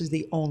that this is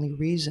the only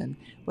reason,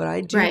 but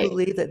I do Right.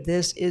 believe that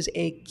this is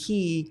a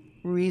key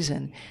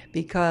reason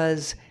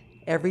because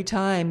every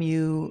time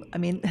I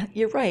mean,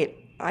 you're right.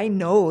 I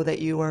know that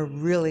you are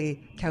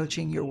really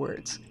couching your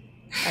words.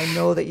 I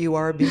know that you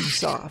are being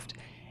soft.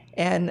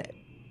 And,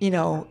 you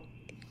know,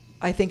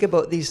 I think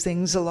about these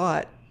things a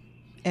lot,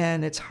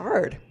 and it's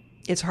hard.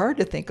 It's hard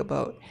to think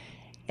about.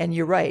 And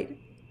you're right.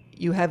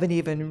 You haven't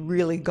even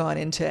really gone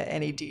into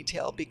any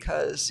detail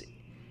because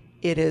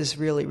it is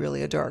really,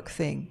 really a dark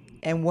thing.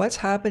 And what's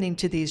happening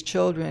to these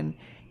children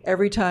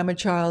every time a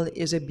child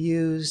is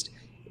abused,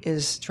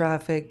 is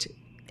trafficked,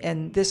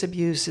 and this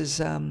abuse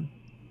is,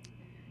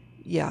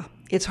 yeah,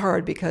 it's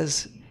hard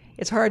because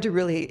it's hard to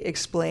really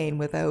explain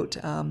without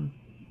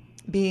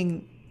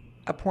being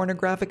a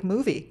pornographic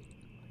movie.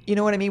 You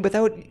know what I mean?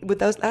 Without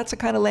that's the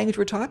kind of language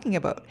we're talking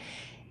about.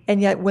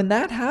 And yet, when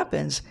that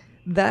happens,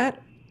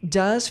 that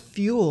does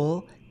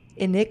fuel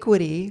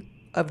iniquity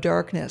of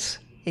darkness.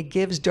 It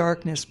gives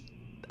darkness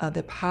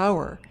the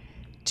power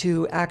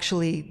to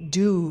actually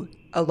do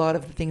a lot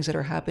of the things that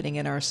are happening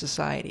in our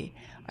society.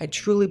 I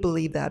truly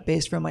believe that,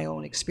 based from my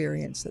own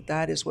experience, that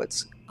that is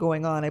what's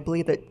going on. I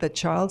believe that the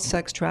child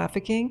sex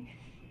trafficking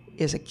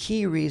is a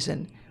key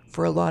reason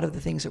for a lot of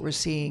the things that we're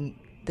seeing,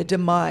 the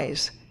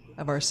demise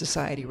of our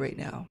society right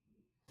now.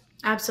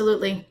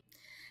 Absolutely.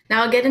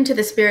 Now I'll get into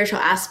the spiritual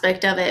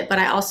aspect of it, but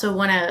I also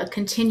want to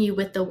continue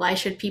with the why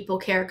should people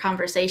care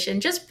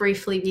conversation just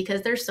briefly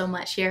because there's so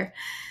much here.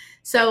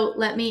 So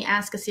let me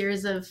ask a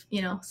series of,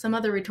 some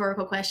other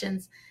rhetorical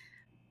questions.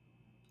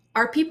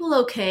 Are people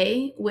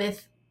okay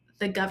with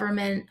the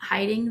government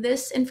hiding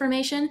this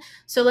information?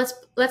 So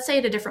let's say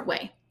it a different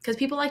way, because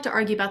people like to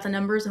argue about the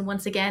numbers, and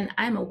once again,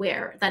 I'm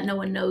aware that no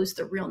one knows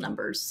the real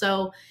numbers.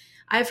 So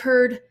I've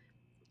heard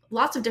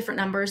lots of different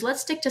numbers.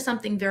 Let's stick to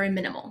something very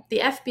minimal. The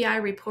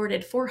FBI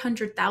reported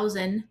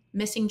 400,000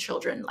 missing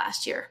children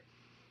last year.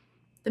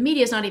 The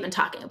media is not even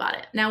talking about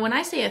it. Now, when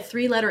I say a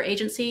 3-letter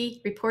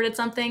agency reported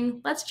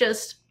something, let's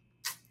just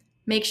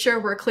make sure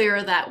we're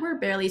clear that we're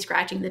barely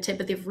scratching the tip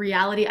of the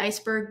reality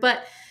iceberg,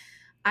 but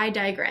I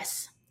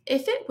digress.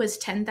 If it was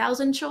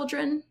 10,000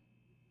 children,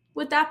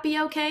 would that be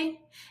okay?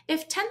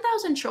 If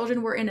 10,000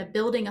 children were in a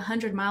building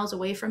 100 miles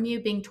away from you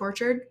being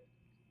tortured,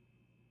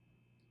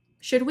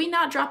 should we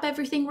not drop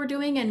everything we're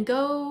doing and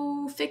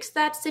go fix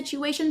that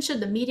situation? Should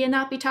the media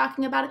not be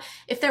talking about it?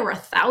 If there were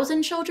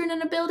 1,000 children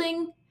in a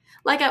building,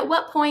 at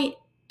what point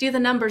do the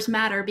numbers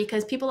matter?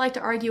 Because people like to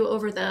argue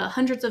over the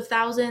hundreds of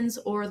thousands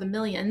or the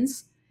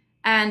millions.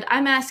 And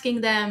I'm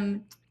asking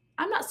them,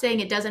 I'm not saying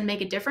it doesn't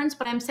make a difference,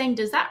 but I'm saying,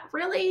 is that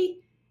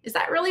really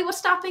what's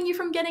stopping you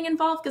from getting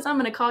involved? Because I'm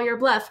going to call your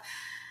bluff.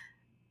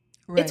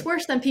 Right. It's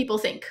worse than people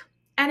think.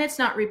 And it's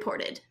not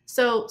reported.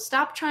 So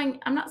stop trying.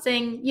 I'm not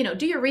saying,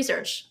 do your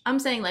research. I'm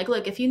saying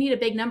look, if you need a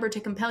big number to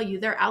compel you,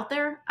 they're out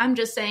there. I'm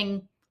just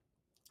saying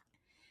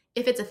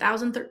if it's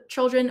 1,000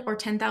 children or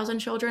 10,000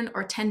 children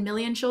or 10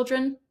 million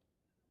children,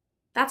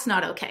 that's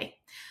not okay.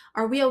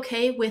 Are we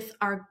okay with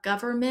our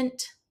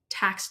government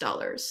tax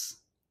dollars?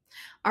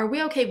 Are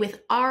we okay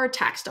with our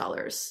tax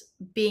dollars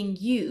being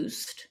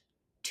used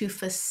to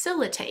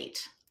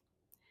facilitate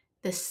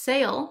the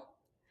sale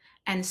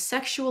and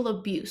sexual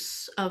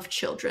abuse of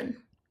children?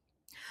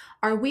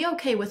 Are we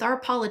okay with our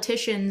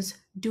politicians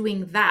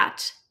doing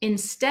that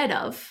instead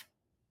of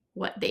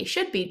what they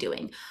should be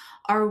doing?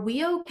 Are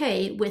we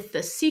okay with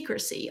the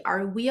secrecy?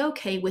 Are we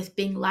okay with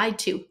being lied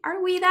to?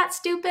 Are we that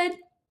stupid?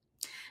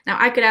 Now,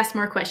 I could ask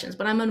more questions,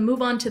 but I'm going to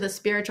move on to the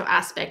spiritual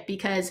aspect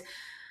because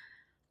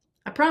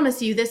I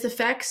promise you this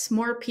affects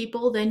more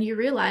people than you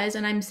realize.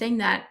 And I'm saying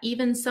that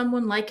even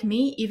someone like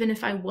me, even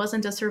if I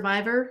wasn't a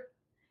survivor,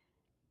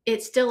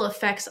 it still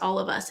affects all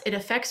of us. It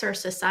affects our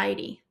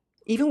society.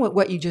 Even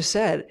what you just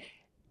said,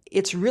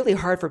 it's really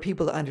hard for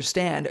people to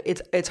understand.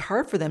 It's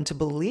hard for them to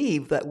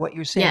believe that what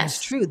you're saying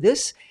is true.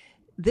 This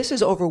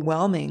is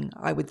overwhelming,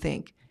 I would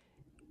think.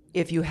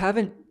 If you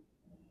haven't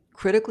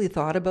critically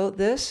thought about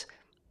this,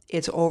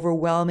 it's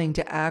overwhelming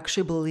to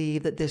actually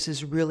believe that this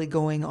is really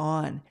going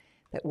on,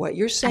 that what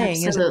you're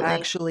saying is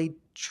actually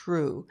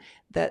true,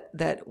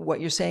 that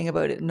what you're saying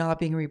about it not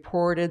being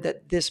reported,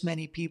 that this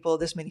many people,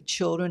 this many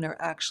children are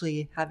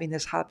actually having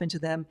this happen to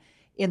them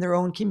in their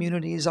own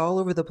communities all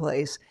over the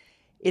place.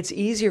 It's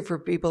easier for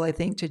people, I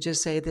think, to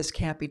just say this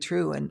can't be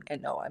true and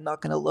no, I'm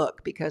not going to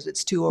look because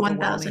it's too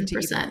overwhelming 1,000%. To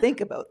even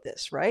think about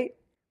this, right?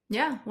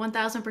 Yeah,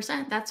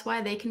 1,000%. That's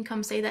why they can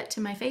come say that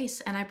to my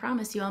face, and I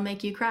promise you I'll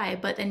make you cry,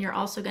 but then you're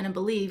also going to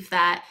believe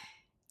that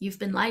you've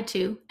been lied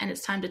to and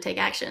it's time to take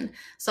action.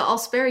 So I'll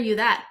spare you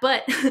that,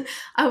 but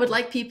I would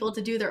like people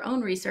to do their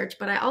own research,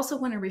 but I also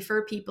want to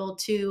refer people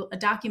to a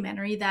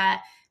documentary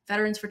that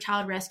Veterans for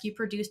Child Rescue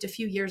produced a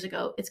few years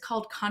ago. It's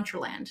called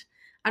Contraland.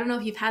 I don't know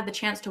if you've had the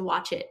chance to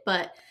watch it,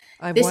 but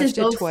I've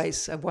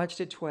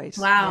watched it twice.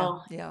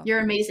 Wow. Yeah. You're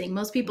amazing.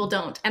 Most people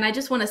don't. And I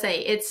just want to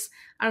say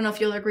I don't know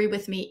if you'll agree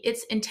with me.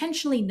 It's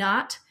intentionally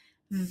not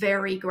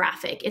very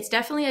graphic. It's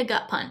definitely a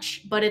gut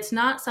punch, but it's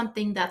not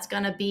something that's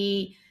going to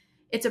be,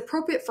 it's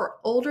appropriate for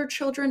older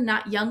children,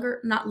 not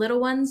younger, not little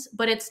ones,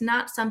 but it's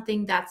not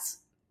something that's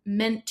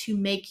meant to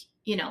make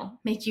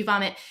you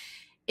vomit.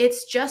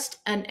 It's just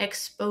an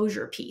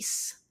exposure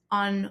piece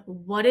on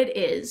what it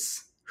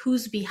is,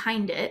 who's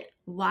behind it,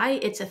 why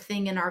it's a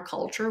thing in our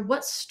culture,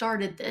 what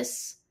started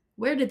this,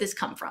 where did this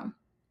come from,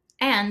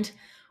 and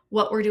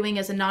what we're doing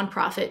as a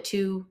nonprofit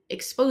to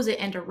expose it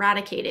and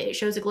eradicate it. It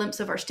shows a glimpse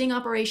of our sting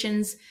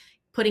operations,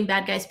 putting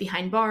bad guys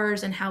behind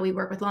bars, and how we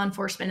work with law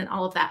enforcement and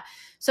all of that.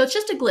 So it's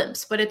just a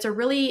glimpse, but it's a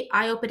really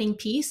eye-opening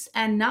piece,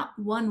 and not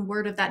one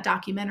word of that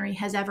documentary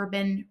has ever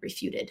been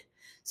refuted.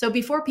 So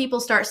before people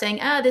start saying,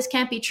 this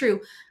can't be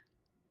true,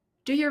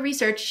 do your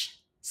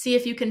research, see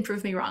if you can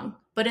prove me wrong.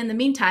 But in the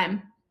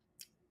meantime,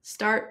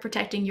 Start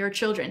protecting your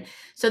children.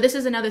 So this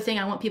is another thing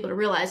I want people to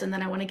realize, and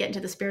then I want to get into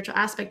the spiritual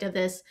aspect of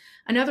this.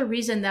 Another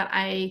reason that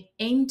I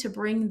aim to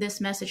bring this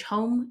message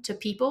home to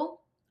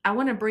people, I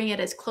want to bring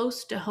it as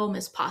close to home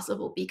as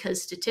possible,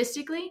 because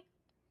statistically,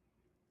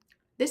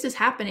 this is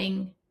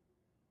happening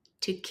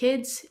to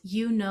kids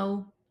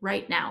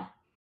right now.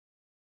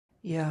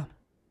 Yeah.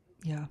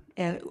 Yeah.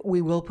 And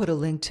we will put a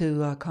link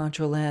to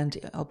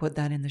Contraland. I'll put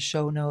that in the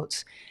show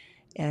notes.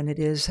 And it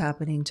is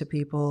happening to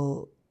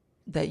people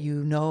that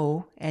you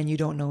know, and you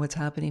don't know what's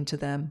happening to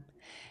them.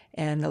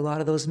 And a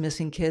lot of those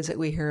missing kids that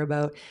we hear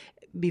about.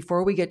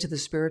 Before we get to the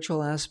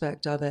spiritual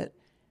aspect of it,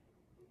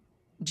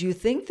 do you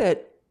think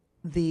that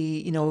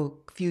a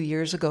few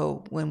years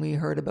ago when we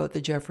heard about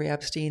the Jeffrey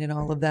Epstein and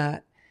all of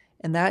that,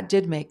 and that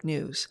did make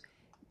news,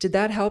 did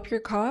that help your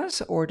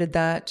cause or did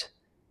that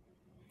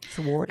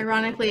thwart it a little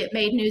Ironically, bit? it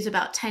made news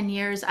about 10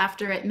 years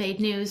after it made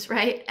news,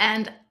 right?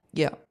 And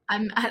Yeah.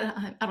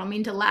 I don't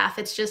mean to laugh.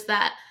 It's just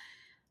that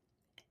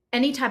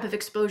any type of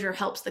exposure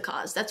helps the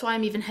cause. That's why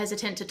I'm even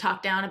hesitant to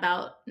talk down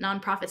about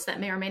nonprofits that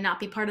may or may not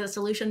be part of the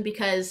solution,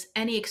 because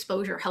any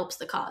exposure helps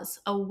the cause.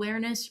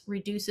 Awareness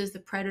reduces the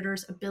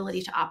predator's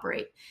ability to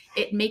operate.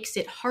 It makes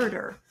it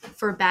harder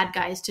for bad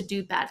guys to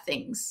do bad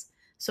things.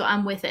 So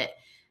I'm with it.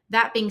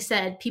 That being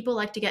said, people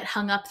like to get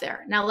hung up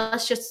there. Now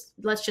let's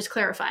just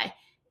clarify.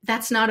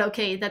 That's not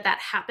okay that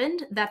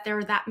happened, that there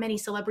are that many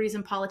celebrities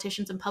and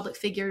politicians and public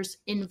figures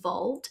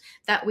involved,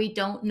 that we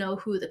don't know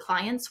who the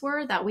clients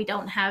were, that we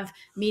don't have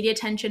media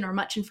attention or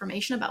much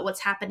information about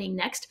what's happening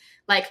next.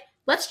 Like,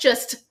 let's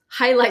just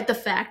highlight the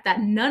fact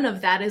that none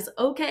of that is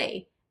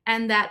okay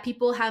and that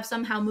people have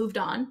somehow moved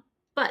on.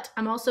 But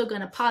I'm also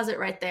going to pause it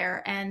right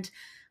there and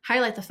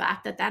highlight the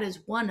fact that that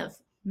is one of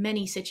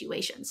many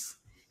situations.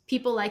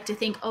 People like to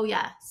think, oh,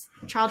 yeah,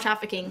 child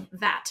trafficking,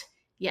 that.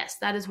 Yes,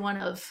 that is one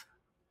of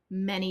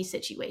many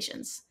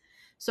situations.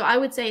 So I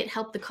would say it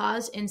helped the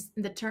cause in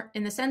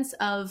the sense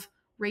of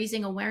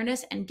raising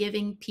awareness and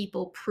giving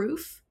people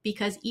proof,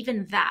 because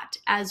even that,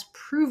 as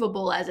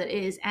provable as it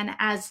is, and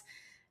as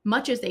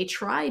much as they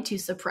try to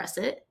suppress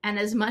it, and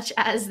as much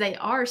as they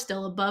are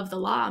still above the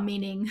law,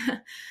 meaning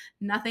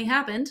nothing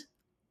happened,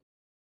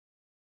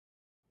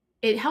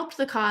 it helped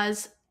the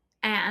cause,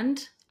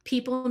 and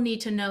people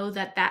need to know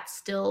that that's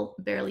still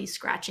barely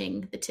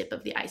scratching the tip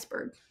of the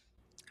iceberg.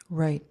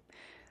 Right.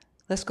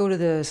 Let's go to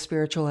the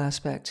spiritual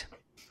aspect.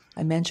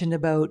 I mentioned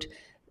about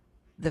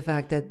the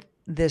fact that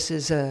this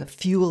is a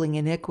fueling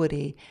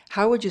iniquity.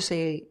 How would you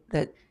say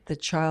that the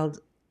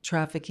child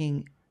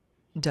trafficking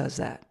does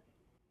that?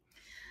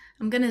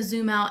 I'm going to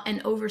zoom out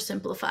and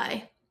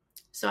oversimplify.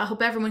 So I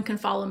hope everyone can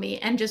follow me.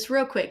 And just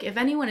real quick, if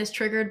anyone is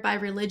triggered by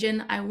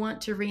religion, I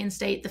want to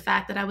reinstate the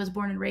fact that I was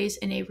born and raised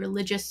in a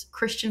religious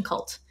Christian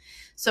cult.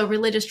 So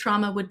religious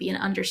trauma would be an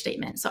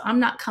understatement. So I'm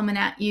not coming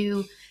at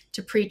you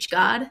to preach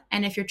God.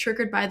 And if you're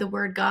triggered by the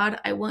word God,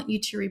 I want you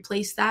to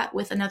replace that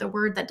with another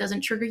word that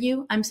doesn't trigger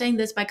you. I'm saying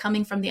this by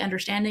coming from the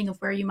understanding of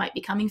where you might be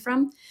coming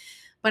from.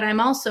 But I'm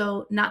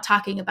also not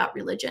talking about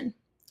religion.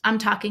 I'm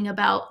talking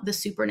about the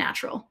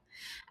supernatural.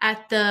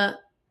 At the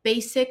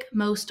basic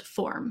most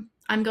form,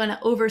 I'm going to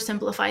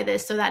oversimplify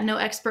this so that no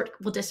expert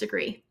will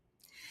disagree.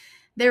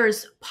 There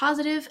is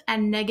positive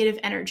and negative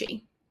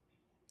energy.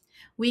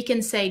 We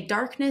can say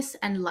darkness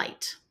and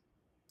light.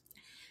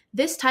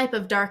 This type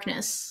of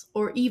darkness,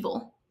 or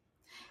evil,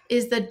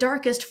 is the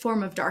darkest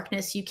form of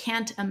darkness you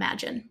can't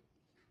imagine.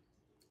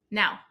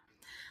 Now,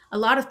 a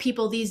lot of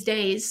people these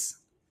days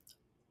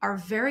are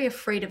very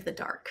afraid of the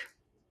dark.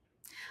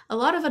 A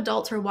lot of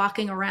adults are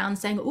walking around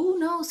saying, "Ooh,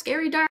 no,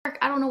 scary dark.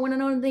 I don't want to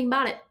know anything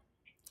about it."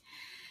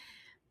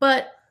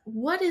 But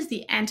what is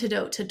the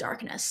antidote to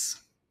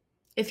darkness?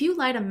 If you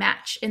light a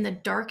match in the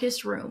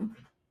darkest room,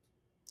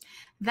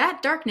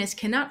 that darkness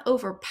cannot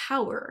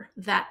overpower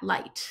that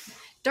light.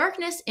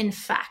 Darkness, in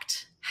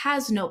fact,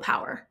 has no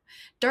power.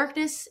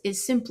 Darkness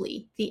is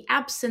simply the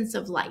absence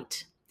of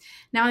light.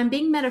 Now, I'm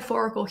being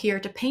metaphorical here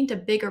to paint a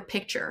bigger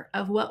picture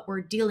of what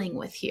we're dealing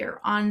with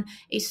here on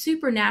a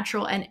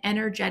supernatural and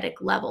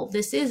energetic level.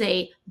 This is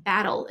a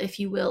battle, if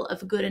you will,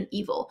 of good and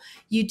evil.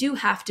 You do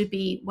have to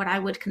be what I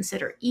would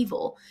consider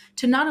evil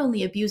to not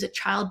only abuse a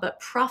child, but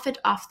profit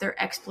off their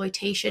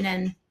exploitation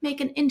and make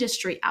an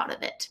industry out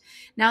of it.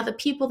 Now, the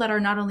people that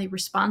are not only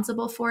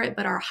responsible for it,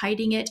 but are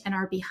hiding it and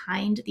are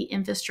behind the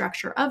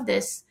infrastructure of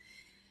this,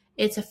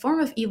 it's a form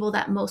of evil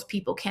that most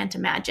people can't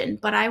imagine,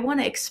 but I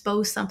want to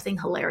expose something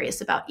hilarious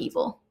about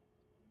evil.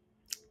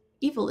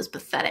 Evil is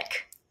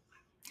pathetic.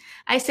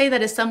 I say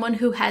that as someone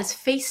who has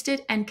faced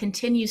it and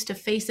continues to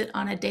face it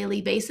on a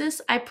daily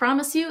basis. I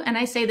promise you, and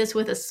I say this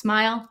with a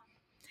smile,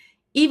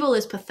 evil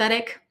is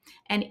pathetic,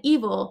 and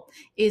evil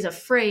is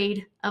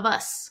afraid of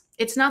us.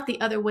 It's not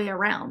the other way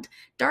around.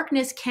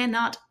 Darkness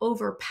cannot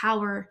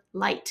overpower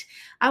light.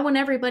 I want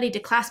everybody to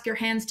clasp your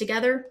hands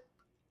together.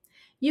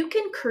 You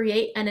can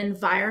create an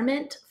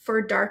environment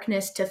for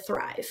darkness to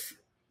thrive.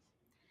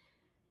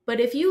 But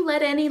if you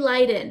let any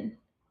light in,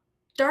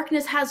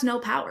 darkness has no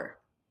power.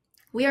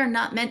 We are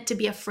not meant to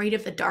be afraid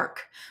of the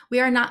dark. We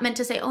are not meant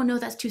to say, oh no,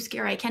 that's too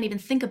scary. I can't even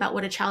think about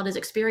what a child is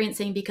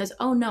experiencing because,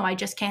 oh no, I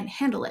just can't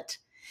handle it.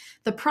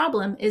 The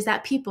problem is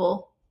that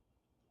people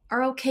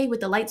are okay with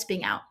the lights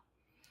being out.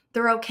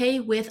 They're okay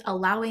with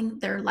allowing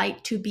their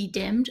light to be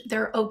dimmed.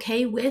 They're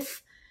okay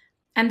with,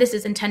 and this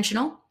is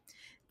intentional,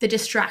 the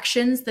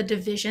distractions, the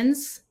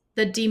divisions,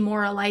 the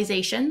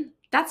demoralization.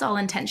 That's all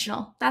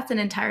intentional. That's an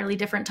entirely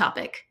different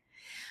topic.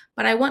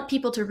 But I want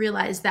people to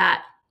realize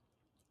that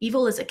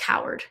evil is a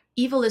coward.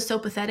 Evil is so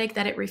pathetic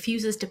that it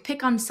refuses to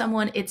pick on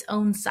someone its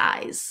own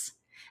size.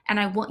 And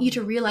I want you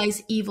to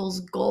realize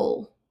evil's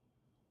goal.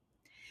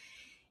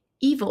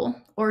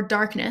 Evil, or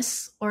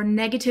darkness, or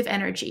negative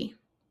energy,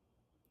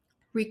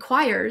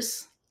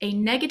 requires a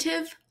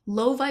negative,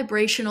 low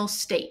vibrational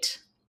state.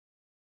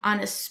 On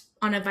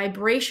a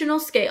vibrational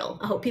scale,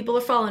 I hope people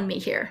are following me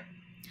here.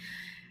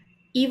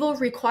 Evil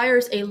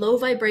requires a low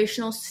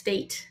vibrational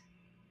state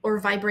or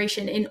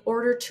vibration in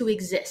order to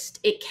exist.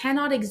 It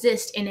cannot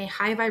exist in a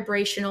high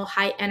vibrational,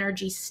 high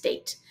energy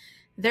state.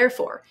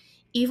 Therefore,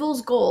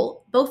 evil's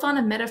goal, both on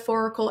a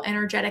metaphorical,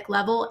 energetic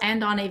level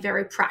and on a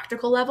very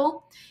practical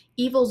level,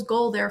 evil's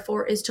goal,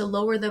 therefore, is to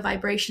lower the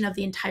vibration of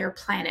the entire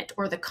planet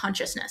or the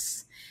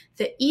consciousness.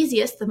 The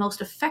easiest, the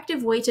most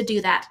effective way to do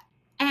that,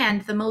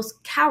 and the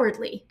most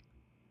cowardly,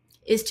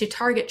 is to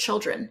target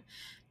children.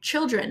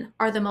 Children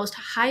are the most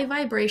high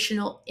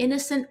vibrational,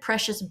 innocent,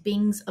 precious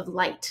beings of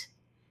light.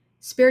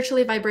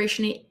 Spiritually,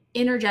 vibrationally,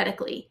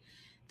 energetically.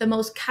 The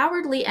most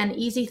cowardly and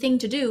easy thing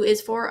to do is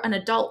for an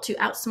adult to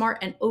outsmart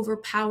and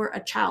overpower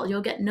a child.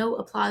 You'll get no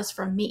applause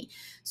from me.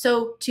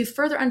 So to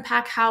further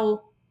unpack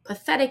how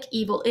pathetic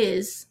evil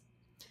is,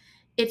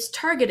 its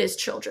target is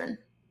children.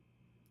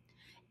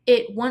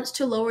 It wants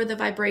to lower the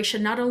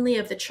vibration not only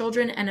of the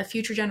children and of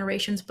future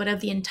generations, but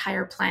of the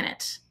entire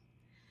planet.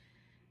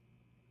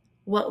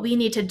 What we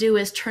need to do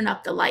is turn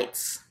up the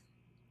lights.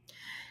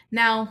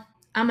 Now,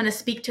 I'm going to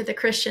speak to the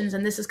Christians,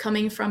 and this is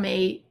coming from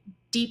a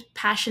deep,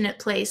 passionate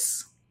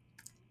place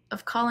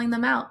of calling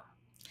them out.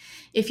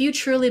 If you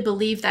truly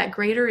believe that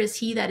greater is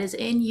he that is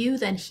in you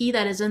than he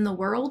that is in the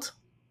world,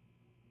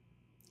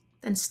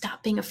 then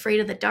stop being afraid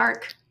of the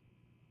dark.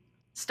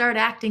 Start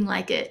acting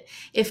like it.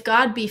 If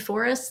God be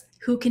for us,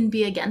 who can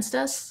be against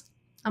us?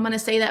 I'm going to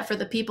say that for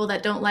the people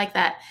that don't like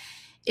that.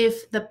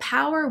 If the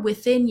power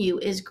within you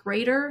is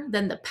greater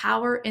than the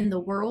power in the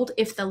world,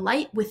 if the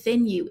light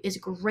within you is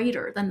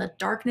greater than the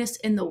darkness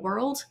in the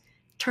world,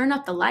 turn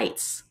up the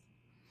lights.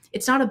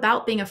 It's not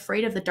about being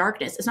afraid of the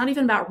darkness. It's not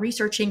even about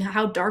researching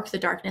how dark the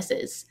darkness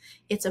is.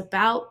 It's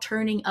about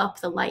turning up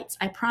the lights.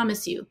 I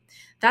promise you.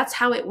 That's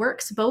how it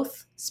works,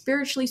 both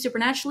spiritually,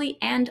 supernaturally,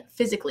 and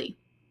physically.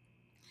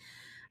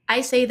 I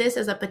say this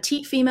as a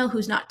petite female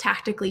who's not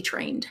tactically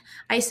trained.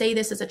 I say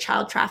this as a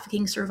child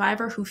trafficking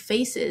survivor who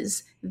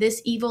faces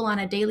this evil on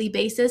a daily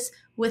basis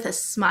with a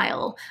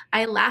smile.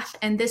 I laugh,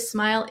 and this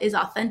smile is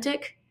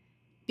authentic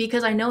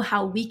because I know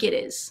how weak it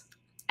is,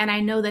 and I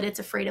know that it's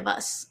afraid of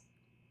us.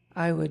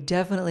 I would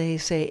definitely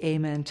say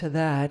amen to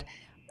that.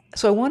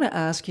 So I want to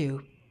ask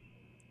you,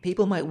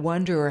 people might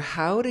wonder,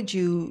 how did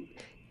you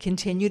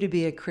continue to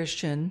be a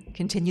Christian,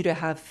 continue to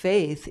have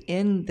faith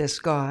in this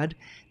God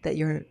that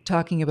you're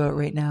talking about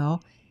right now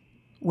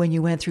when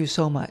you went through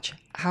so much?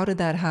 How did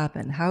that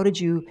happen? How did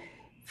you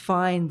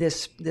find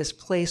this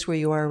place where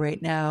you are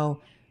right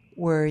now,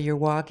 where you're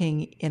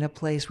walking in a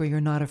place where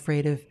you're not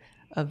afraid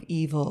of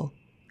evil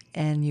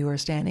and you are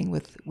standing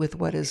with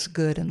what is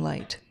good and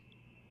light?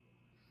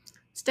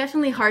 It's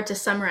definitely hard to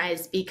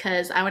summarize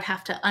because I would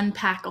have to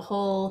unpack a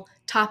whole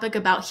topic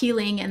about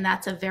healing, and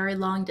that's a very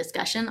long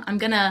discussion. I'm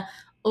going to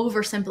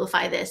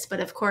oversimplify this, but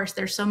of course,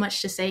 there's so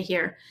much to say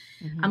here.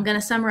 Mm-hmm. I'm going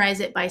to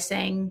summarize it by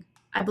saying,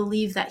 I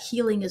believe that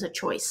healing is a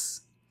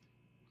choice.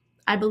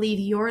 I believe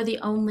you're the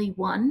only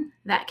one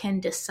that can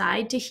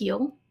decide to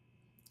heal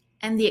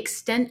and the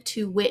extent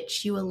to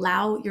which you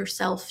allow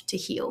yourself to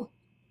heal.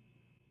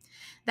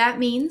 That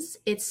means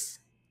it's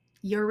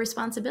your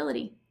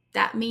responsibility.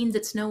 That means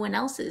it's no one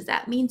else's.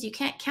 That means you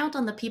can't count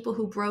on the people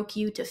who broke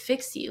you to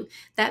fix you.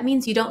 That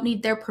means you don't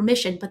need their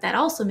permission, but that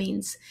also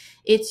means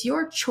it's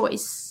your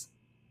choice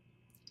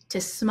to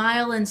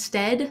smile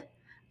instead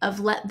of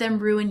let them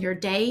ruin your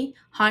day,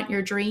 haunt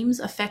your dreams,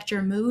 affect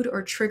your mood,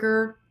 or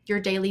trigger your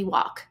daily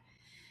walk.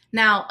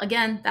 Now,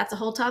 again, that's a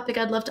whole topic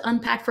I'd love to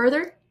unpack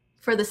further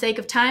for the sake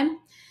of time.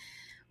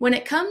 When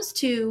it comes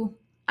to,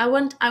 I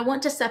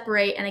want to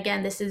separate, and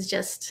again, this is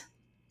just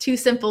too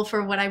simple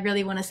for what I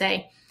really want to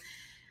say.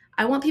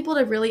 I want people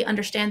to really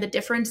understand the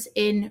difference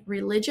in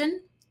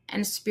religion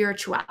and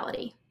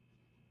spirituality.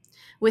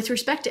 With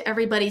respect to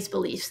everybody's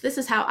beliefs, this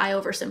is how I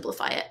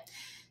oversimplify it.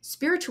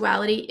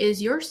 Spirituality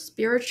is your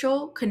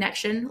spiritual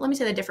connection. Let me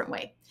say that a different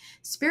way.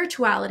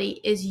 Spirituality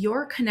is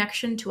your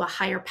connection to a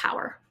higher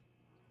power.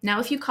 Now,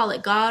 if you call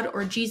it God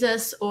or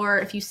Jesus, or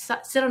if you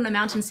sit on a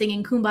mountain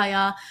singing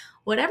Kumbaya,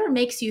 whatever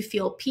makes you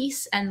feel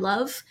peace and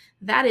love,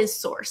 that is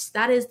source.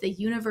 That is the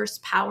universe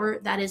power.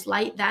 That is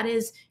light. That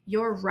is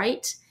your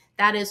right.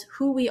 That is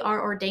who we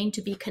are ordained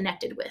to be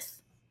connected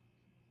with.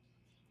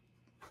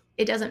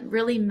 It doesn't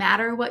really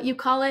matter what you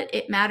call it.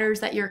 It matters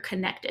that you're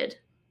connected.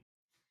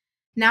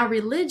 Now,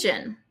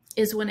 religion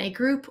is when a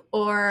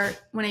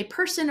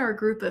person or a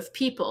group of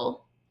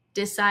people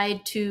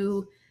decide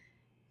to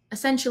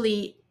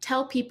essentially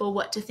tell people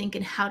what to think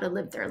and how to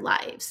live their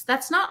lives.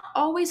 That's not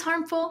always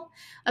harmful.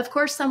 Of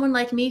course, someone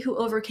like me who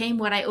overcame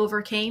what I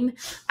overcame,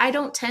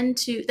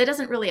 that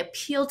doesn't really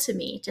appeal to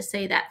me, to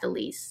say that the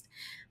least.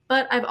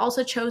 But I've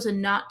also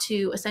chosen not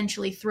to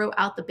essentially throw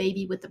out the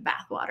baby with the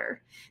bathwater.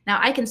 Now,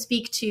 I can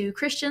speak to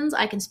Christians,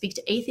 I can speak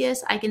to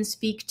atheists, I can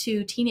speak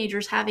to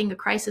teenagers having a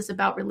crisis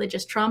about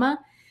religious trauma,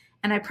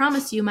 and I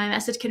promise you my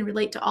message can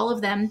relate to all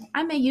of them.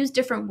 I may use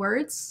different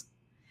words,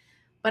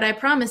 but I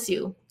promise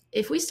you,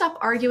 if we stop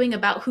arguing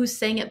about who's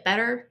saying it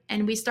better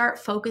and we start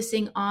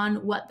focusing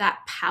on what that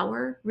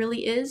power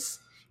really is,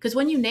 because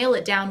when you nail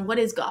it down, what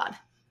is God?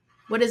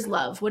 What is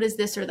love? What is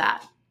this or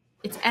that?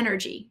 It's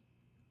energy.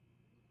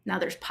 Now,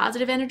 there's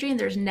positive energy and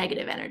there's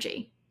negative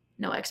energy.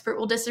 No expert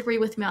will disagree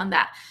with me on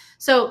that.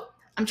 So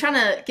I'm trying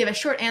to give a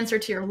short answer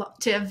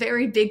to a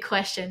very big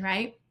question,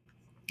 right?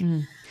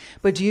 Mm.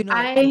 But do you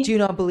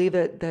not believe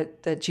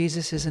that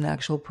Jesus is an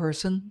actual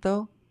person,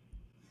 though?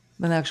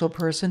 An actual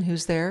person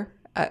who's there,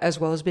 as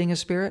well as being a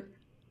spirit?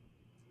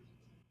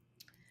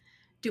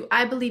 Do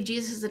I believe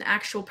Jesus is an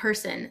actual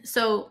person?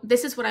 So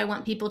this is what I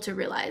want people to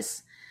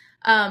realize.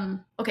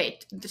 Okay,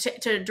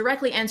 to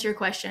directly answer your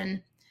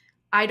question,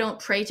 I don't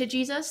pray to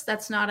Jesus.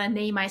 That's not a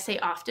name I say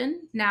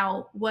often.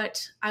 Now,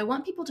 what I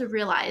want people to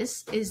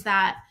realize is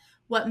that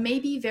what may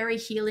be very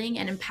healing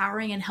and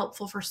empowering and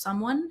helpful for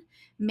someone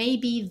may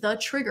be the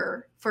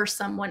trigger for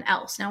someone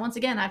else. Now, once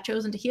again, I've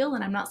chosen to heal,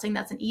 and I'm not saying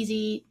that's an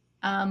easy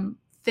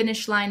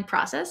finish line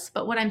process.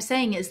 But what I'm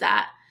saying is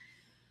that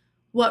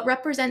what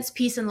represents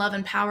peace and love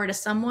and power to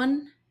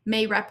someone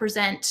may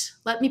represent,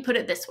 let me put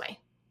it this way,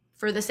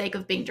 for the sake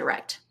of being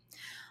direct.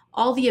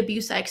 All the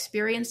abuse I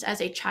experienced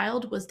as a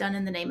child was done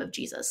in the name of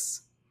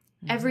Jesus.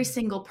 Mm-hmm. Every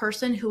single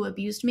person who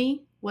abused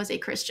me was a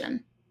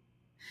Christian.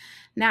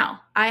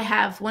 Now, I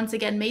have once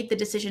again made the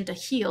decision to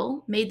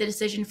heal, made the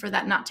decision for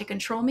that not to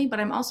control me,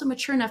 but I'm also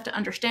mature enough to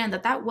understand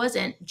that that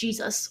wasn't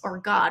Jesus or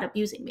God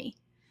abusing me.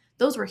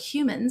 Those were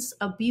humans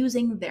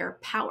abusing their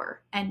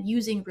power and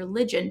using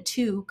religion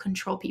to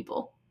control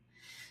people.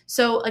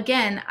 So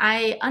again,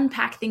 I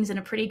unpack things in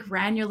a pretty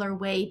granular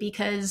way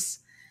because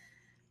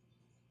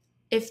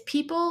if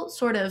people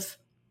sort of,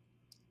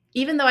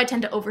 even though I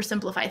tend to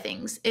oversimplify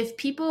things, if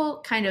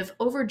people kind of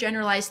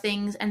overgeneralize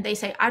things and they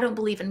say, I don't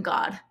believe in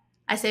God,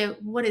 I say,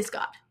 what is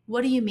God?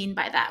 What do you mean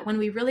by that? When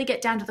we really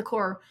get down to the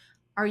core,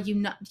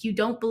 you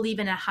don't believe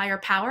in a higher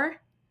power?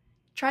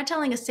 Try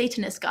telling a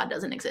Satanist God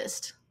doesn't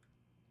exist.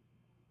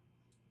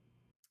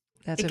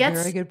 That's a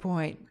very good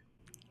point.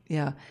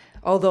 Yeah.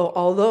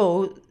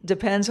 Although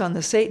depends on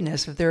the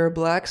Satanist. If they're a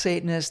black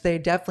Satanist, they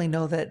definitely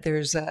know that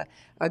there's a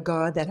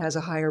God that has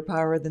a higher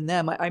power than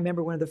them. I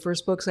remember one of the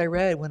first books I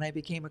read when I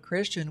became a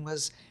Christian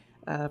was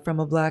from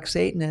a black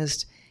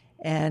Satanist,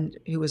 and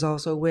who was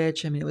also a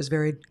witch. I mean, it was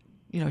very,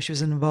 she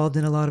was involved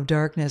in a lot of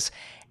darkness.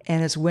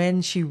 And it's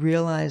when she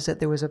realized that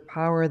there was a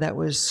power that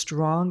was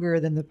stronger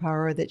than the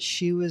power that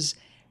she was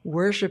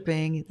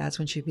worshiping, that's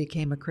when she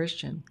became a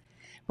Christian.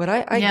 But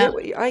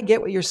I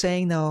get what you're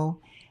saying, though.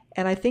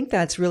 And I think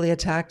that's really a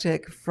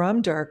tactic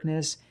from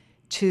darkness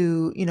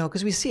to,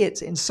 because we see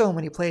it in so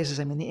many places.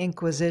 I mean, the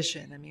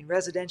Inquisition,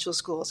 residential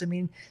schools.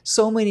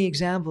 So many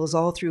examples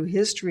all through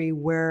history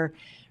where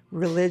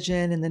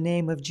religion in the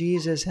name of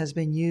Jesus has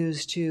been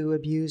used to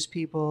abuse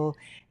people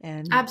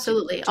and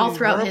absolutely all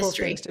throughout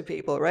history things to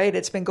people, right?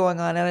 It's been going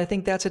on. And I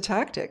think that's a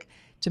tactic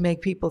to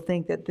make people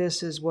think that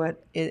this is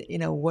what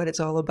it's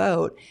all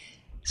about.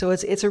 So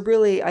it's a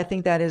really, I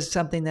think that is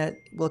something that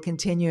will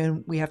continue,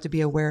 and we have to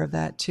be aware of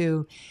that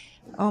too.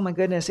 Oh my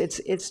goodness,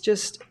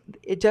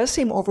 it does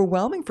seem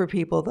overwhelming for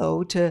people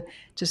though to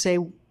say,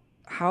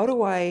 how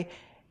do I?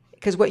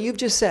 Because what you've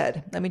just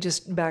said, let me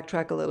just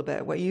backtrack a little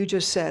bit. What you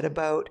just said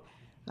about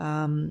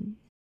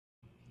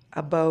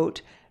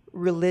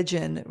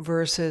religion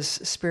versus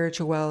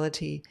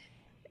spirituality,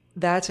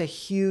 that's a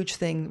huge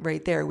thing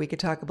right there. We could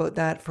talk about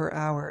that for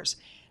hours.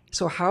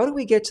 So how do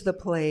we get to the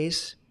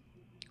place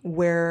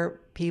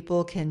where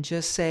people can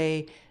just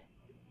say,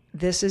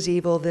 this is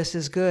evil, this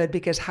is good?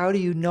 Because how do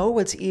you know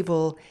what's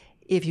evil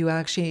if you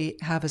actually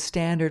have a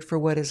standard for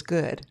what is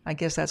good? I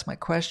guess that's my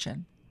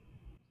question.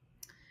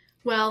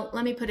 Well,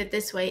 let me put it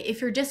this way. If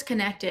you're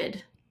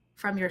disconnected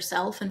from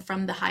yourself and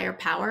from the higher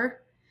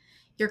power,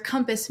 your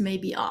compass may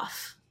be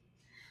off.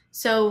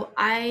 So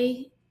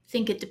I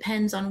think it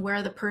depends on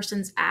where the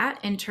person's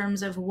at in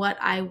terms of what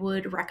I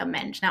would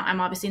recommend. Now,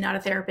 I'm obviously not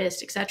a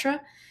therapist, etc.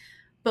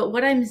 But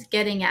what I'm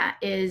getting at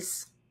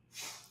is,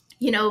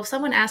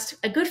 someone asked,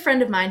 a good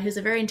friend of mine who's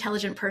a very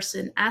intelligent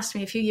person asked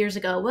me a few years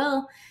ago,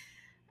 well,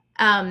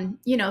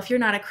 if you're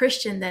not a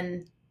Christian,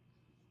 then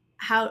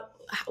how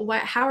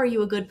are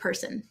you a good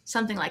person?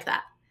 Something like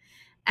that.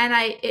 And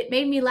it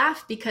made me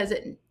laugh because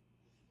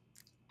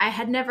I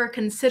had never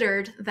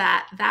considered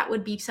that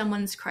would be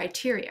someone's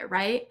criteria,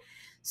 right?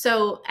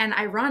 So, and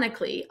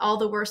ironically, all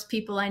the worst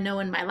people I know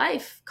in my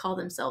life call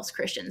themselves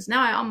Christians.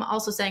 Now, I'm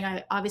also saying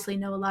I obviously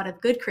know a lot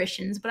of good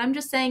Christians, but I'm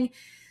just saying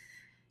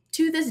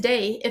to this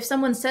day, if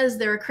someone says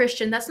they're a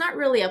Christian, that's not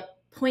really a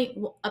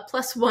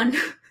plus one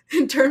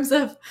in terms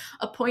of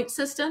a point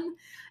system.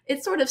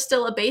 It's sort of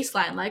still a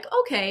baseline. Like,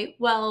 okay,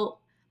 well,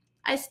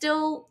 I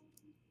still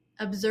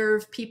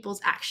observe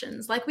people's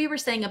actions. Like we were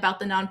saying about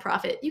the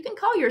nonprofit, you can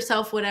call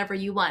yourself whatever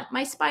you want.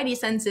 My spidey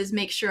senses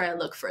make sure I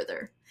look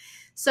further.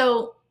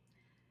 So,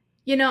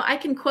 I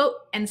can quote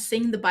and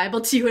sing the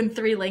Bible to you in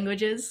 3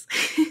 languages.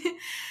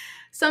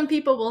 Some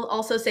people will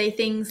also say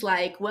things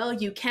like, well,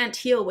 you can't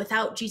heal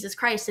without Jesus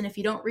Christ. And if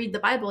you don't read the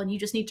Bible, and you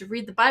just need to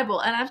read the Bible.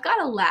 And I've got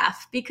to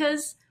laugh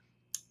because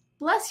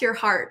bless your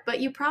heart, but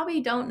you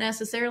probably don't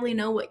necessarily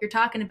know what you're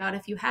talking about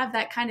if you have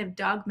that kind of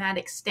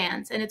dogmatic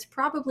stance. And it's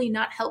probably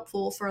not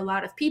helpful for a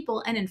lot of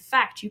people. And in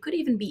fact, you could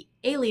even be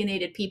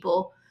alienated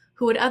people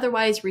who would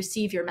otherwise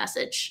receive your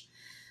message.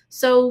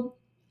 So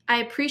I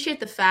appreciate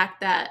the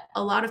fact that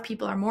a lot of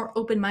people are more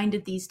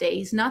open-minded these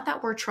days. Not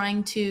that we're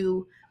trying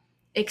to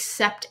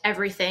accept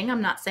everything.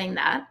 I'm not saying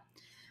that.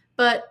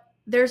 But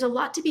there's a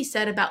lot to be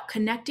said about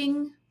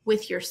connecting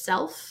with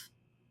yourself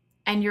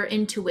and your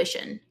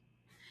intuition.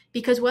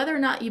 Because whether or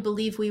not you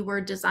believe we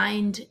were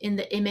designed in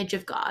the image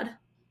of God,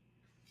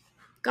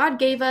 God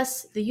gave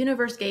us, the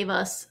universe gave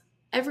us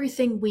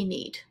everything we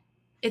need.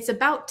 It's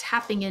about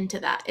tapping into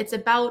that. It's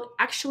about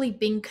actually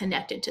being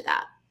connected to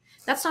that.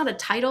 That's not a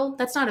title.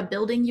 That's not a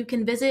building you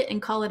can visit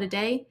and call it a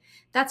day.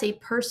 That's a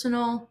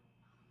personal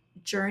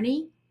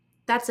journey.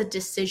 That's a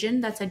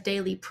decision. That's a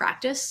daily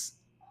practice.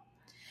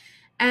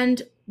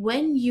 And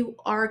when you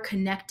are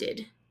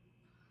connected,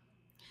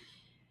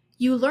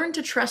 you learn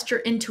to trust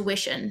your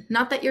intuition.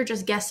 Not that you're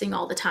just guessing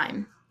all the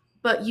time,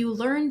 but you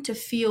learn to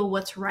feel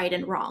what's right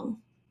and wrong.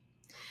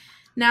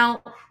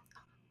 Now,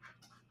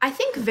 I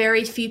think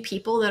very few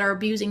people that are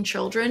abusing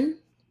children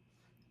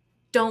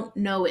don't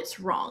know it's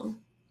wrong.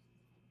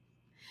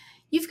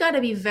 You've got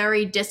to be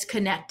very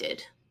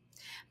disconnected.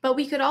 But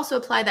we could also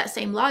apply that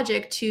same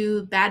logic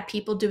to bad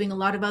people doing a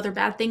lot of other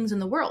bad things in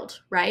the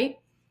world, right?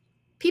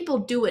 People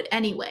do it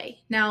anyway.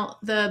 Now,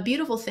 the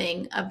beautiful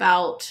thing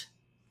about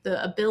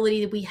the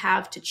ability that we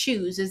have to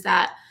choose is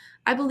that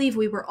I believe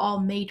we were all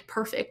made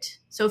perfect.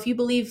 So if you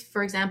believe,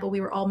 for example, we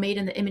were all made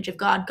in the image of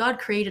God, God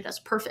created us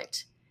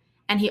perfect.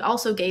 And he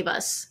also gave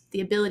us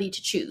the ability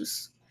to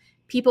choose.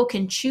 People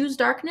can choose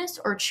darkness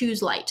or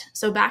choose light.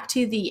 So back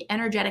to the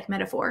energetic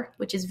metaphor,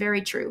 which is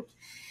very true.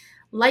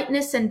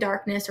 Lightness and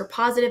darkness, or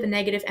positive and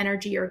negative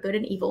energy, or good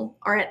and evil,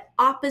 are at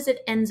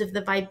opposite ends of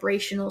the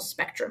vibrational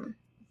spectrum.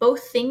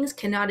 Both things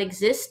cannot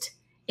exist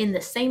in the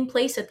same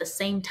place at the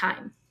same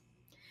time.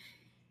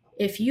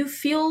 If you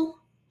feel,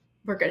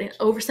 we're going to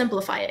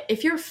oversimplify it,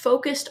 if you're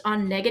focused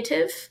on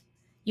negative,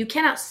 you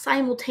cannot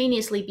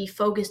simultaneously be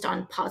focused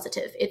on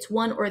positive. It's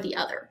one or the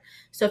other.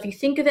 So if you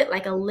think of it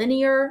like a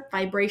linear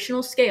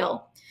vibrational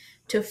scale,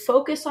 to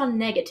focus on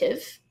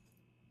negative,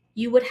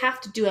 you would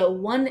have to do a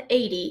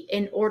 180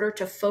 in order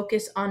to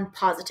focus on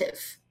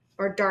positive,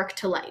 or dark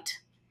to light.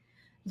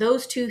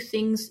 Those two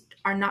things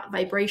are not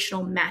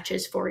vibrational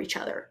matches for each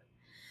other.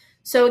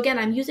 So again,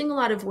 I'm using a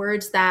lot of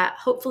words that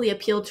hopefully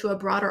appeal to a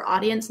broader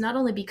audience, not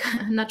only because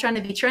I'm not trying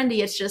to be trendy,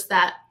 it's just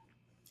that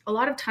a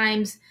lot of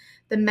times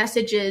the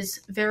message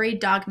is very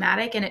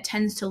dogmatic and it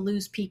tends to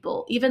lose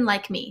people, even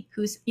like me,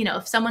 who's,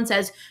 if someone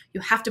says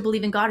you have to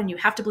believe in God and you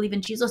have to believe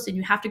in Jesus and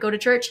you have to go to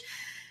church,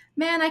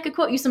 man, I could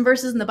quote you some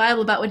verses in the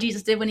Bible about what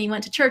Jesus did when he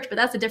went to church, but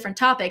that's a different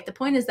topic. The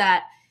point is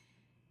that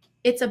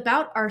it's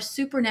about our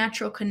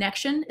supernatural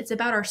connection. It's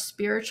about our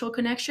spiritual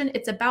connection.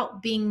 It's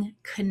about being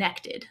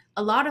connected.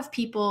 A lot of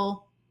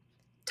people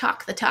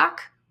talk the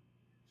talk,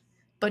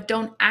 but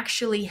don't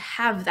actually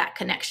have that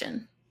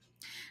connection.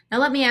 Now,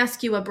 let me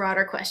ask you a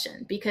broader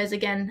question, because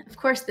again, of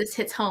course, this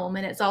hits home,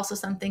 and it's also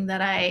something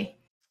that I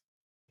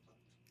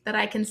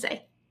can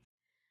say.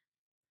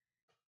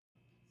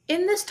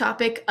 In this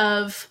topic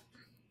of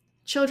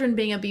children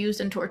being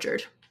abused and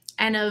tortured,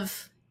 and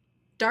of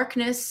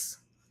darkness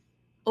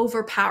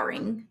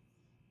overpowering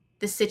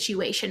the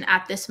situation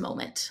at this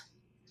moment,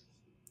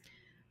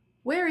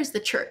 where is the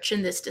church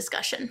in this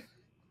discussion?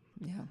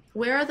 Yeah.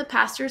 Where are the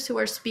pastors who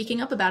are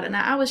speaking up about it?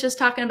 Now, I was just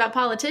talking about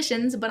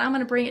politicians, but I'm going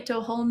to bring it to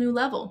a whole new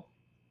level.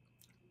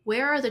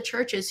 Where are the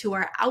churches who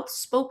are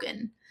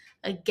outspoken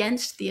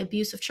against the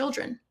abuse of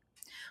children?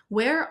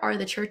 Where are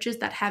the churches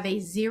that have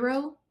a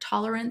zero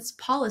tolerance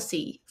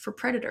policy for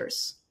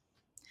predators?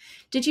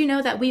 Did you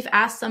know that we've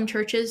asked some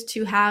churches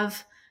to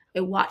have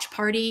a watch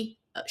party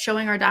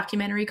showing our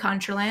documentary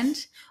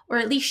Contraland, or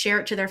at least share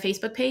it to their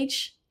Facebook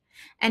page?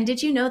 And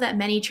did you know that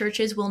many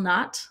churches will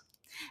not?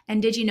 And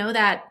did you know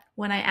that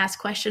when I ask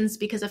questions,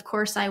 because of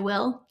course I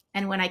will,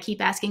 and when I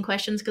keep asking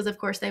questions, because of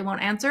course they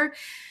won't answer,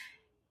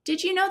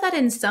 did you know that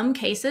in some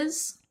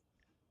cases,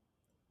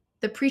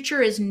 the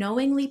preacher is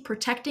knowingly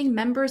protecting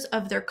members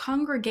of their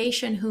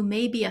congregation who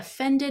may be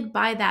offended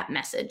by that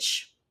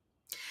message?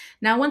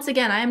 Now, once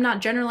again, I am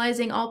not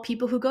generalizing all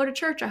people who go to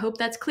church. I hope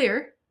that's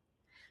clear.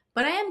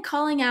 But I am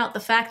calling out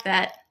the fact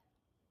that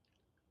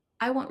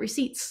I want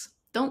receipts.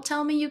 Don't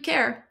tell me you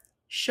care.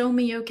 Show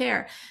me you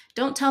care.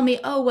 Don't tell me,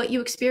 oh, what you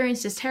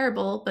experienced is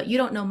terrible, but you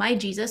don't know my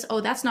Jesus.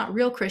 Oh, that's not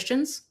real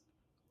Christians.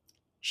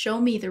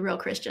 Show me the real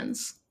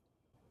Christians.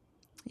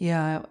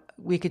 Yeah,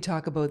 we could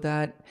talk about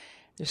that.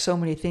 There's so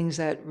many things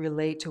that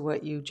relate to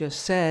what you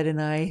just said,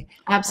 and I agree.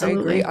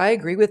 Absolutely. I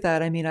agree with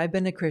that. I mean, I've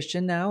been a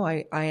Christian now.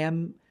 I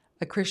am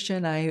a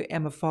Christian. I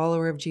am a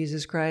follower of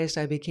Jesus Christ.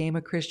 I became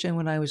a Christian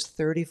when I was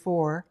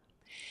 34,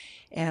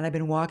 and I've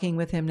been walking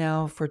with him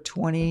now for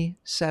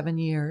 27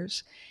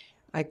 years.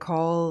 I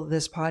call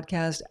this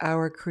podcast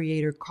Our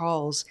Creator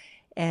Calls,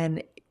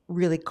 and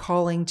really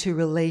calling to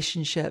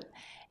relationship.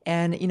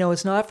 And,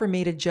 it's not for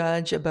me to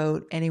judge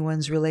about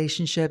anyone's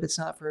relationship. It's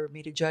not for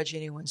me to judge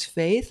anyone's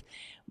faith.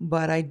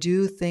 But I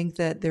do think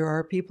that there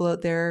are people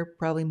out there,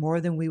 probably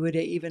more than we would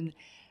even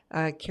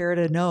care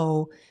to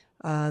know,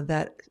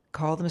 that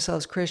call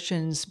themselves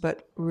Christians,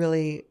 but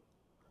really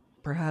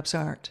perhaps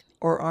aren't,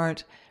 or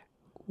aren't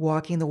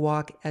walking the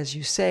walk, as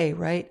you say,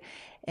 right?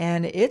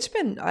 And it's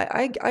been,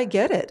 I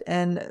get it.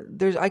 And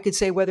I could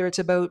say whether it's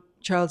about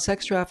child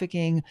sex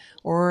trafficking,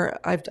 or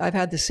I've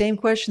had the same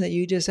question that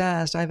you just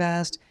asked. I've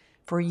asked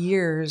for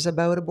years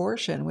about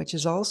abortion, which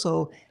is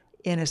also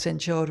innocent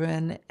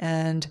children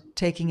and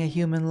taking a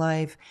human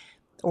life,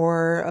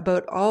 or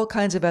about all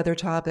kinds of other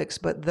topics.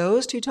 But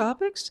those two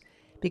topics,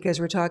 because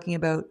we're talking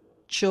about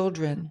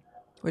children,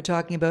 we're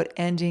talking about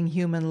ending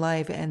human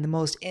life and the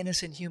most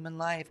innocent human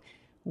life.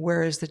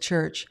 Where is the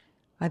church?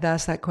 I've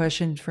asked that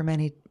question for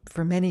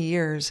many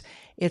years.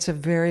 It's a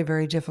very,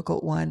 very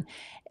difficult one.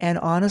 And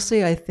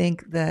honestly, I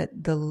think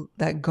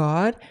that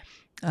God,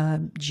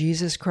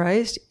 Jesus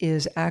Christ,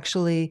 is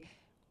actually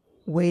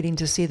waiting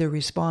to see the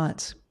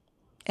response.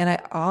 And I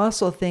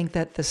also think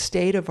that the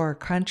state of our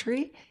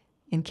country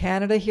in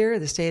Canada here,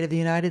 the state of the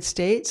United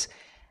States,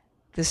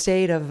 the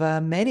state of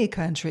many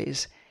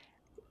countries,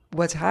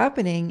 what's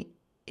happening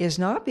is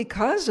not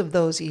because of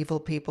those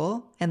evil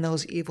people and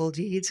those evil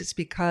deeds. It's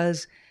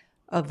because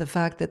of the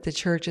fact that the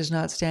church is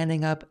not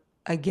standing up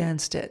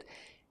against it.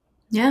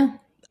 Yeah.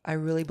 I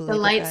really The believe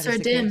that lights is are the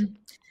case. dim.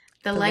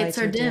 The The lights lights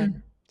are are dim.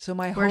 dim. So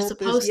my We're hope is,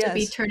 supposed to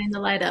be yes, turning the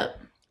light up.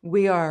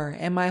 we are.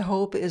 And my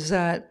hope is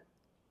that,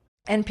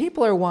 and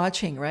people are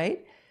watching,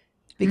 right?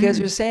 Because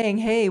they're Mm. saying,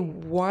 hey,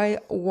 why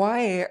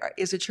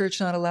is the church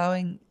not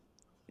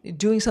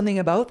doing something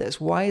about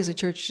this? Why is the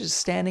church just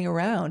standing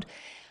around?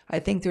 I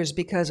think there's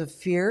because of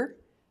fear,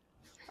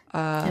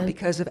 Yeah.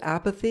 because of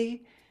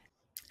apathy.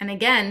 And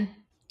again,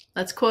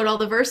 let's quote all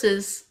the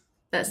verses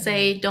that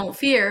say, don't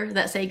fear,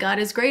 that say God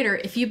is greater.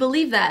 If you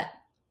believe that,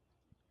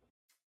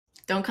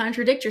 don't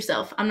contradict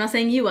yourself. I'm not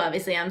saying you,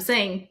 obviously. I'm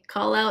saying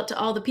call out to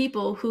all the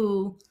people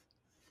who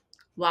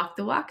walk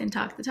the walk and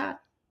talk the talk.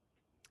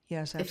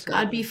 Yes, If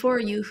God be absolutely. for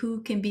you,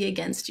 who can be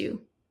against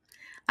you?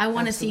 I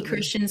want to see Absolutely.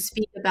 Christians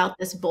speak about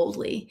this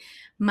boldly.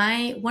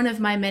 One of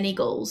my many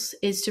goals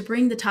is to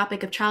bring the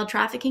topic of child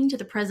trafficking to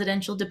the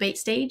presidential debate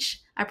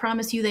stage. I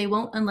promise you they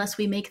won't unless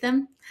we make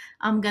them.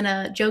 I'm going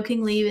to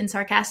jokingly and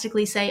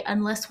sarcastically say,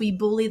 unless we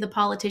bully the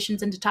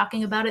politicians into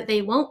talking about it,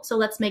 they won't. So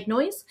let's make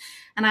noise.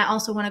 And I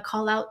also want to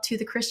call out to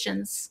the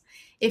Christians.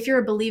 If you're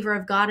a believer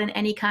of God in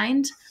any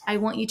kind, I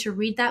want you to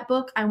read that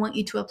book. I want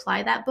you to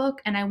apply that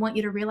book. And I want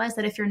you to realize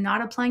that if you're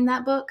not applying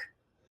that book,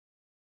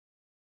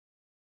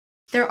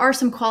 there are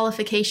some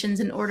qualifications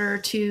in order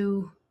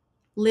to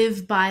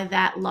live by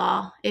that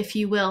law, if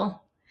you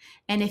will.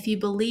 And if you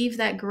believe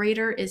that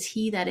greater is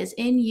he that is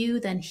in you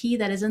than he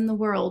that is in the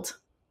world,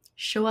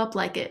 show up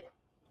like it.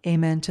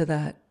 Amen to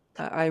that.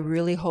 I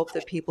really hope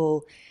that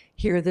people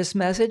hear this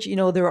message.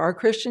 There are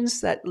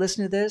Christians that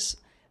listen to this.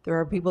 There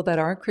are people that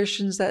aren't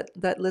Christians that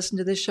listen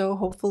to this show,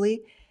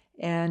 hopefully.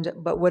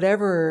 But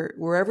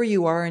wherever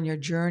you are in your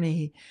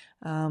journey,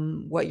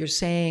 what you're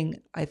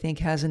saying, I think,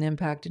 has an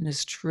impact and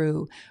is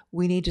true.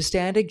 We need to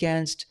stand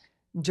against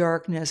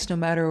darkness, no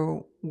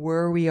matter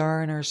where we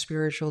are in our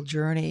spiritual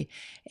journey.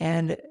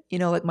 And,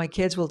 like my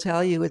kids will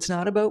tell you, it's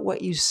not about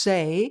what you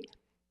say,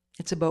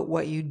 it's about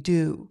what you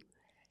do.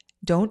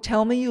 Don't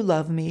tell me you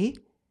love me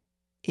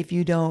if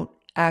you don't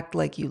act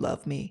like you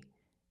love me.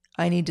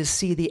 I need to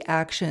see the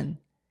action.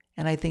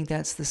 And I think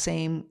that's the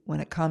same when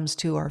it comes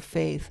to our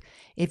faith.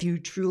 If you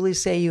truly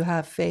say you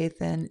have faith,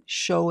 then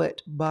show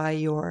it by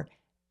your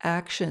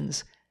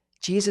actions.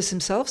 Jesus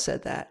himself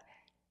said that.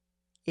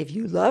 If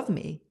you love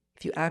me,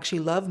 if you actually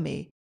love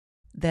me,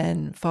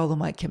 then follow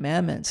my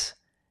commandments.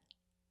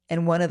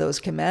 And one of those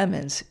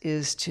commandments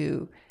is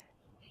to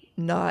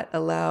not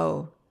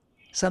allow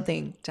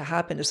something to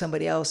happen to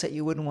somebody else that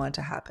you wouldn't want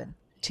to happen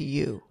to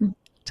you,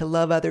 to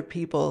love other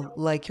people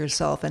like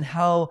yourself. And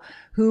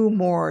who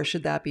more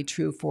should that be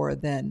true for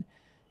than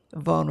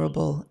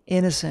vulnerable,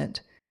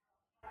 innocent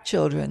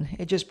children?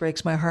 It just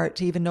breaks my heart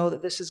to even know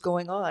that this is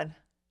going on.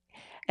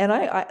 And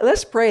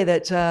let's pray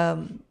that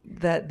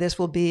this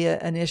will be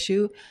an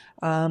issue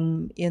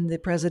in the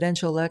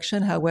presidential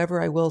election.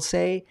 However, I will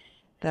say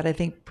that I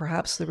think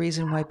perhaps the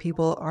reason why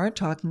people aren't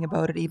talking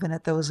about it, even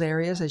at those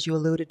areas, as you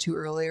alluded to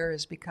earlier,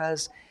 is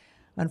because,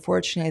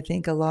 unfortunately, I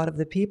think a lot of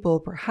the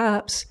people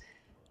perhaps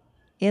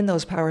in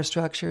those power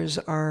structures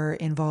are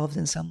involved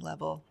in some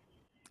level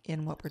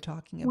in what we're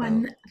talking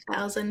about.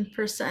 1000%.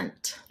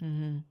 Mm-hmm.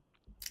 Nobody wants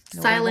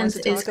Silence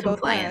to is talk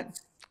about that.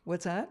 compliance.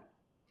 What's that?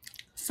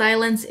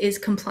 Silence is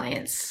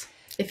compliance.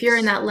 If you're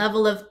in that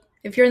level of,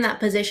 if you're in that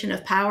position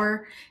of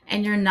power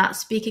and you're not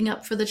speaking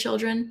up for the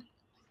children,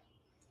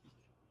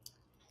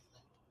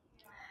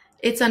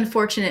 it's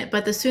unfortunate,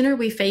 but the sooner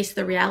we face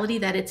the reality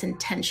that it's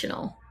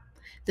intentional,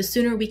 the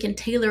sooner we can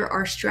tailor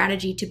our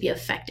strategy to be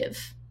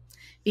effective.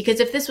 Because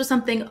if this was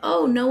something,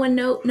 oh, no one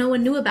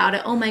knew about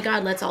it, oh my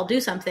God, let's all do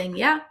something.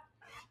 Yeah,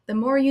 the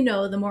more you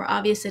know, the more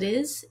obvious it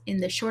is. In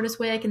the shortest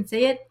way I can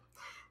say it,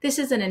 this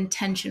is an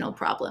intentional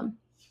problem.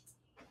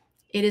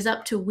 It is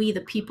up to we,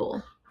 the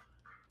people,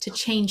 to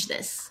change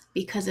this,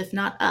 because if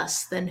not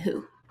us, then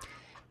who?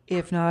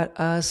 If not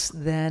us,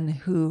 then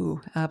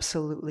who?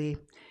 Absolutely.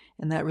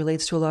 And that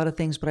relates to a lot of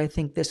things, but I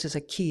think this is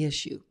a key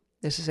issue.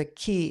 This is a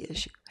key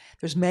issue.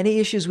 There's many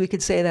issues we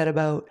could say that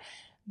about,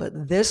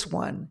 but this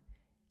one,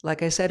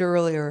 like I said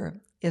earlier,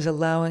 is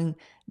allowing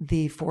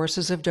the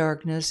forces of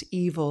darkness,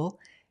 evil,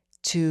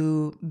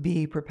 to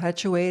be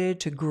perpetuated,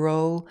 to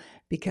grow,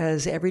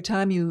 because every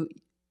time you,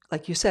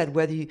 like you said,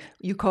 whether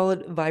you call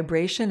it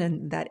vibration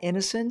and that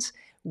innocence,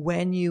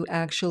 when you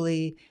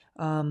actually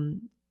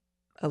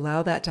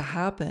allow that to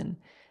happen,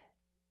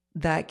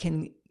 that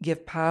can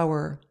give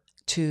power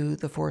to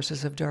the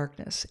forces of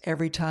darkness.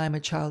 Every time a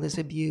child is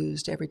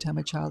abused, every time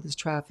a child is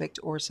trafficked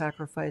or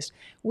sacrificed,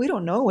 we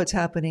don't know what's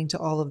happening to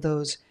all of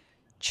those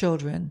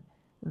children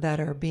that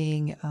are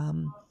being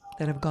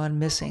that have gone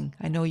missing.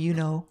 I know you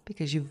know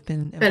because you've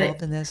been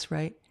involved in this,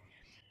 right?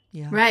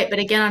 Yeah. Right, but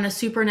again, on a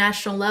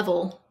supernatural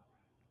level,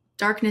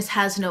 darkness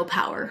has no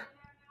power.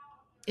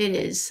 It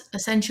is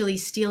essentially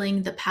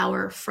stealing the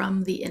power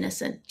from the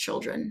innocent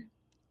children.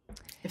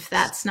 If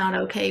that's not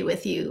okay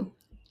with you,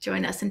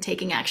 join us in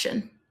taking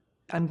action.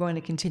 I'm going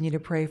to continue to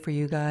pray for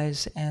you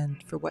guys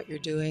and for what you're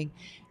doing,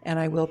 and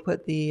I will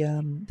put the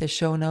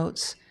show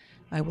notes.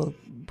 I will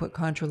put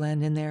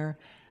Contraland in there.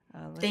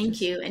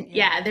 Thank you. And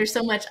yeah, there's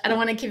so much. I don't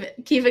want to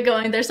keep it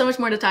going. There's so much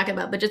more to talk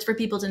about, but just for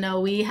people to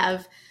know, we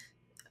have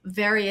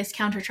various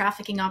counter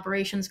trafficking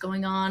operations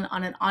going on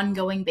an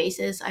ongoing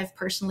basis. I've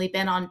personally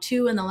been on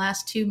 2 in the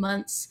last 2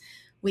 months.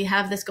 We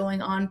have this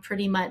going on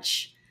pretty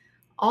much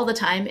all the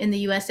time in the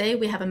USA.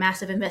 We have a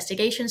massive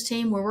investigations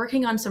team. We're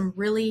working on some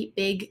really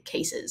big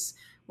cases.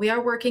 We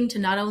are working to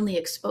not only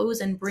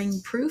expose and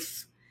bring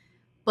proof,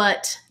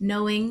 but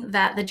knowing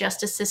that the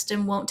justice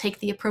system won't take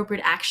the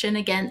appropriate action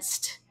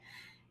against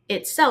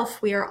itself,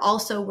 we are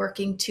also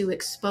working to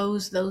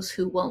expose those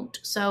who won't.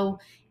 So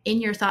in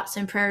your thoughts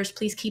and prayers,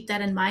 please keep that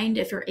in mind.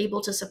 If you're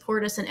able to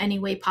support us in any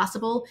way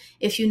possible,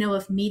 if you know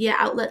of media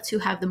outlets who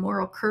have the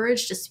moral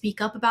courage to speak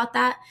up about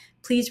that,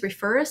 please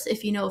refer us.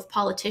 If you know of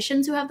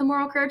politicians who have the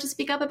moral courage to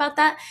speak up about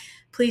that,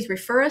 please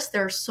refer us.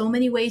 There are so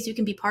many ways you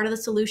can be part of the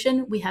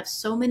solution. We have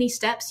so many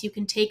steps you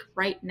can take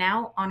right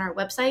now on our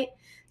website.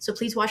 So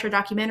please watch our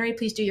documentary.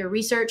 Please do your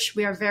research.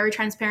 We are very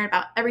transparent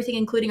about everything,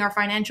 including our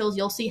financials.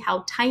 You'll see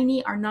how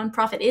tiny our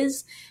nonprofit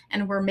is,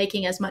 and we're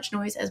making as much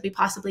noise as we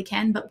possibly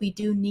can, but we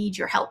do need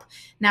your help.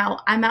 Now,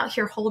 I'm out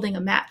here holding a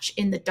match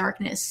in the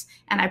darkness,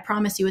 and I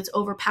promise you it's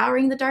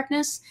overpowering the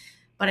darkness,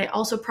 but I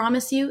also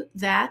promise you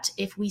that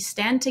if we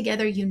stand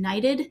together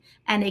united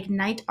and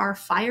ignite our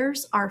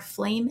fires, our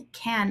flame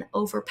can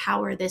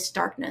overpower this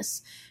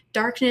darkness.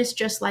 Darkness,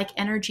 just like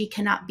energy,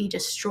 cannot be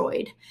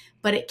destroyed,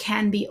 but it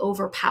can be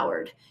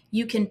overpowered.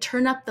 You can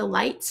turn up the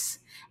lights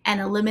and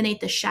eliminate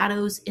the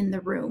shadows in the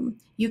room.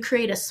 You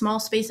create a small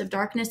space of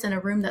darkness in a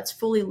room that's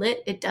fully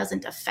lit, it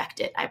doesn't affect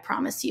it, I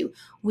promise you.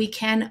 We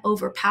can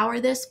overpower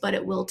this, but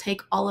it will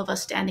take all of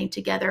us standing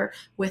together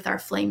with our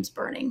flames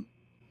burning.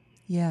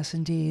 Yes,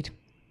 indeed.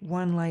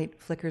 One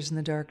light flickers in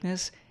the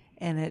darkness,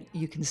 and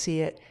you can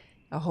see it.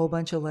 A whole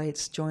bunch of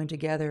lights joined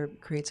together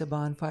creates a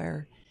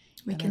bonfire.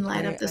 We can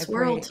light up this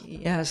world.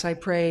 Yes, I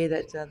pray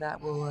that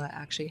that will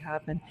actually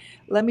happen.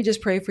 Let me just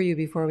pray for you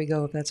before we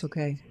go, if that's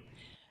okay.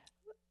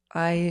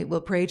 I will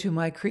pray to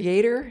my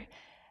Creator,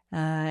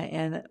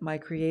 and my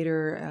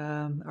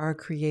Creator, our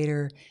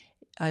Creator,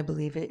 I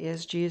believe it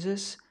is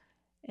Jesus.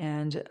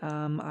 And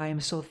I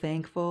am so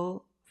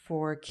thankful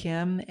for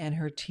Kim and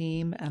her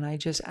team. And I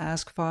just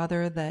ask,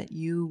 Father, that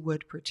you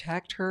would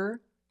protect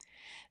her,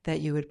 that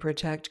you would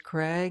protect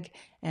Craig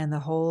and the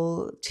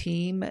whole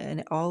team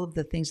and all of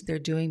the things that they're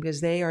doing, because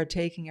they are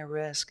taking a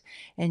risk.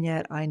 And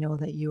yet I know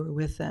that you are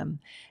with them.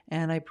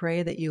 And I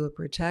pray that you will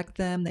protect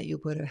them, that you'll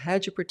put a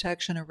hedge of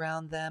protection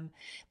around them,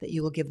 that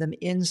you will give them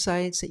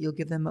insights, that you'll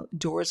give them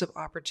doors of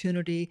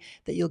opportunity,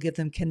 that you'll give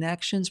them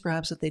connections,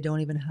 perhaps that they don't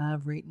even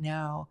have right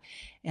now.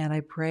 And I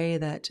pray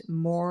that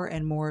more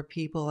and more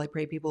people, I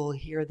pray people will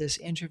hear this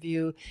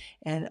interview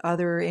and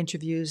other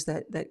interviews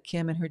that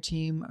Kim and her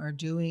team are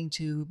doing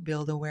to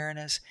build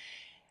awareness.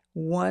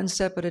 One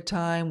step at a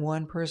time,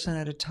 one person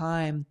at a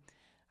time.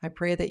 I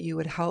pray that you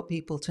would help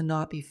people to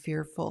not be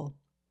fearful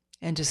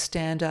and to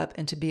stand up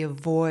and to be a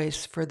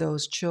voice for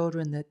those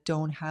children that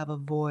don't have a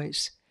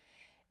voice.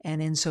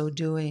 And in so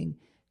doing,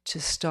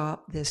 to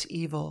stop this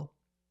evil.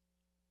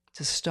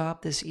 to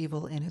stop this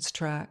evil in its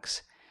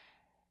tracks.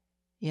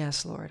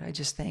 Yes, Lord, I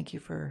just thank you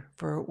for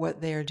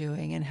what they are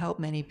doing, and help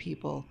many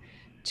people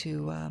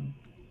to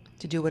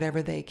do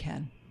whatever they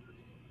can,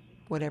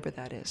 whatever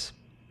that is.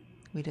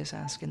 We just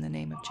ask in the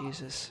name of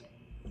Jesus.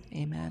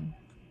 Amen.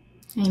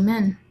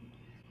 Amen.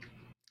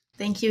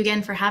 Thank you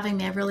again for having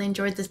me. I've really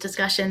enjoyed this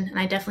discussion, and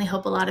I definitely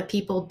hope a lot of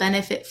people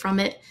benefit from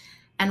it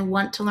and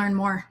want to learn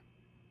more.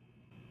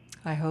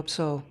 I hope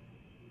so.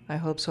 I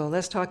hope so.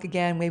 Let's talk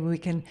again. Maybe we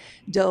can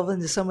delve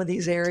into some of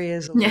these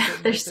areas a little Yeah, bit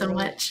more there's so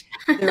thoroughly. much.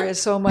 There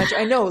is so much.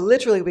 I know,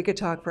 literally, we could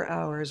talk for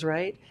hours,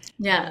 right?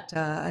 Yeah. But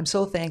I'm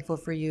so thankful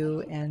for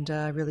you, and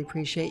I really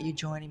appreciate you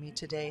joining me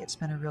today. It's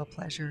been a real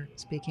pleasure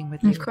speaking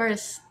with Of you.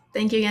 course.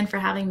 Thank you again for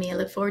having me. I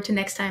look forward to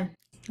next time.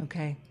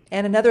 Okay.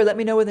 And another, let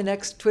me know when the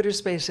next Twitter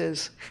space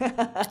is.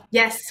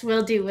 Yes,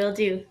 will do, will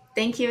do.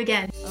 Thank you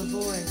again. A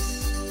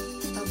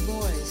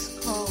voice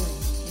calling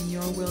in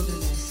your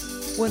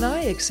wilderness. When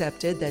I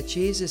accepted that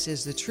Jesus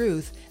is the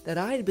truth that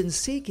I had been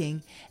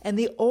seeking and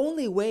the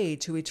only way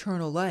to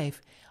eternal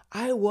life,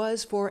 I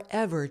was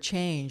forever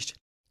changed.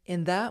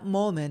 In that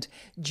moment,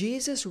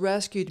 Jesus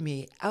rescued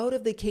me out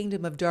of the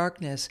kingdom of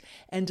darkness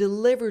and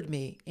delivered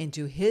me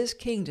into his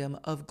kingdom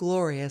of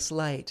glorious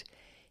light.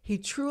 He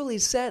truly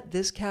set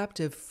this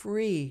captive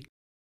free.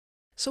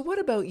 So what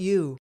about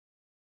you?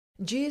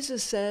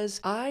 Jesus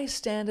says, I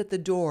stand at the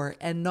door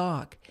and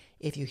knock.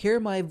 If you hear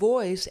my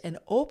voice and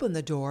open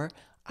the door,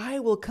 I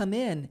will come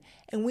in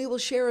and we will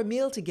share a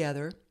meal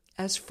together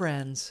as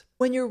friends.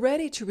 When you're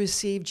ready to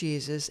receive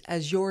Jesus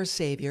as your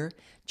Savior,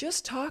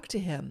 just talk to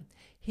him.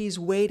 He's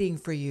waiting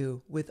for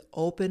you with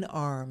open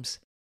arms.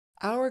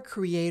 Our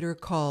Creator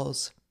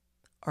calls.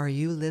 Are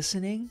you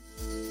listening?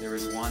 There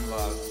is one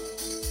love,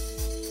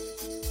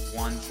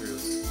 one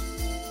truth,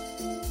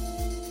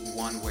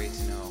 one way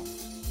to know.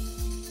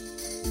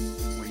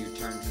 When you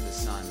turn to the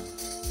sun,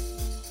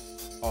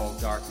 all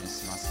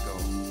darkness must go.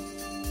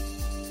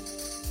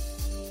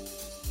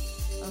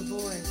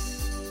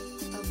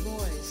 A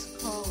voice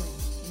calling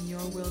in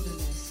your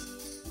wilderness.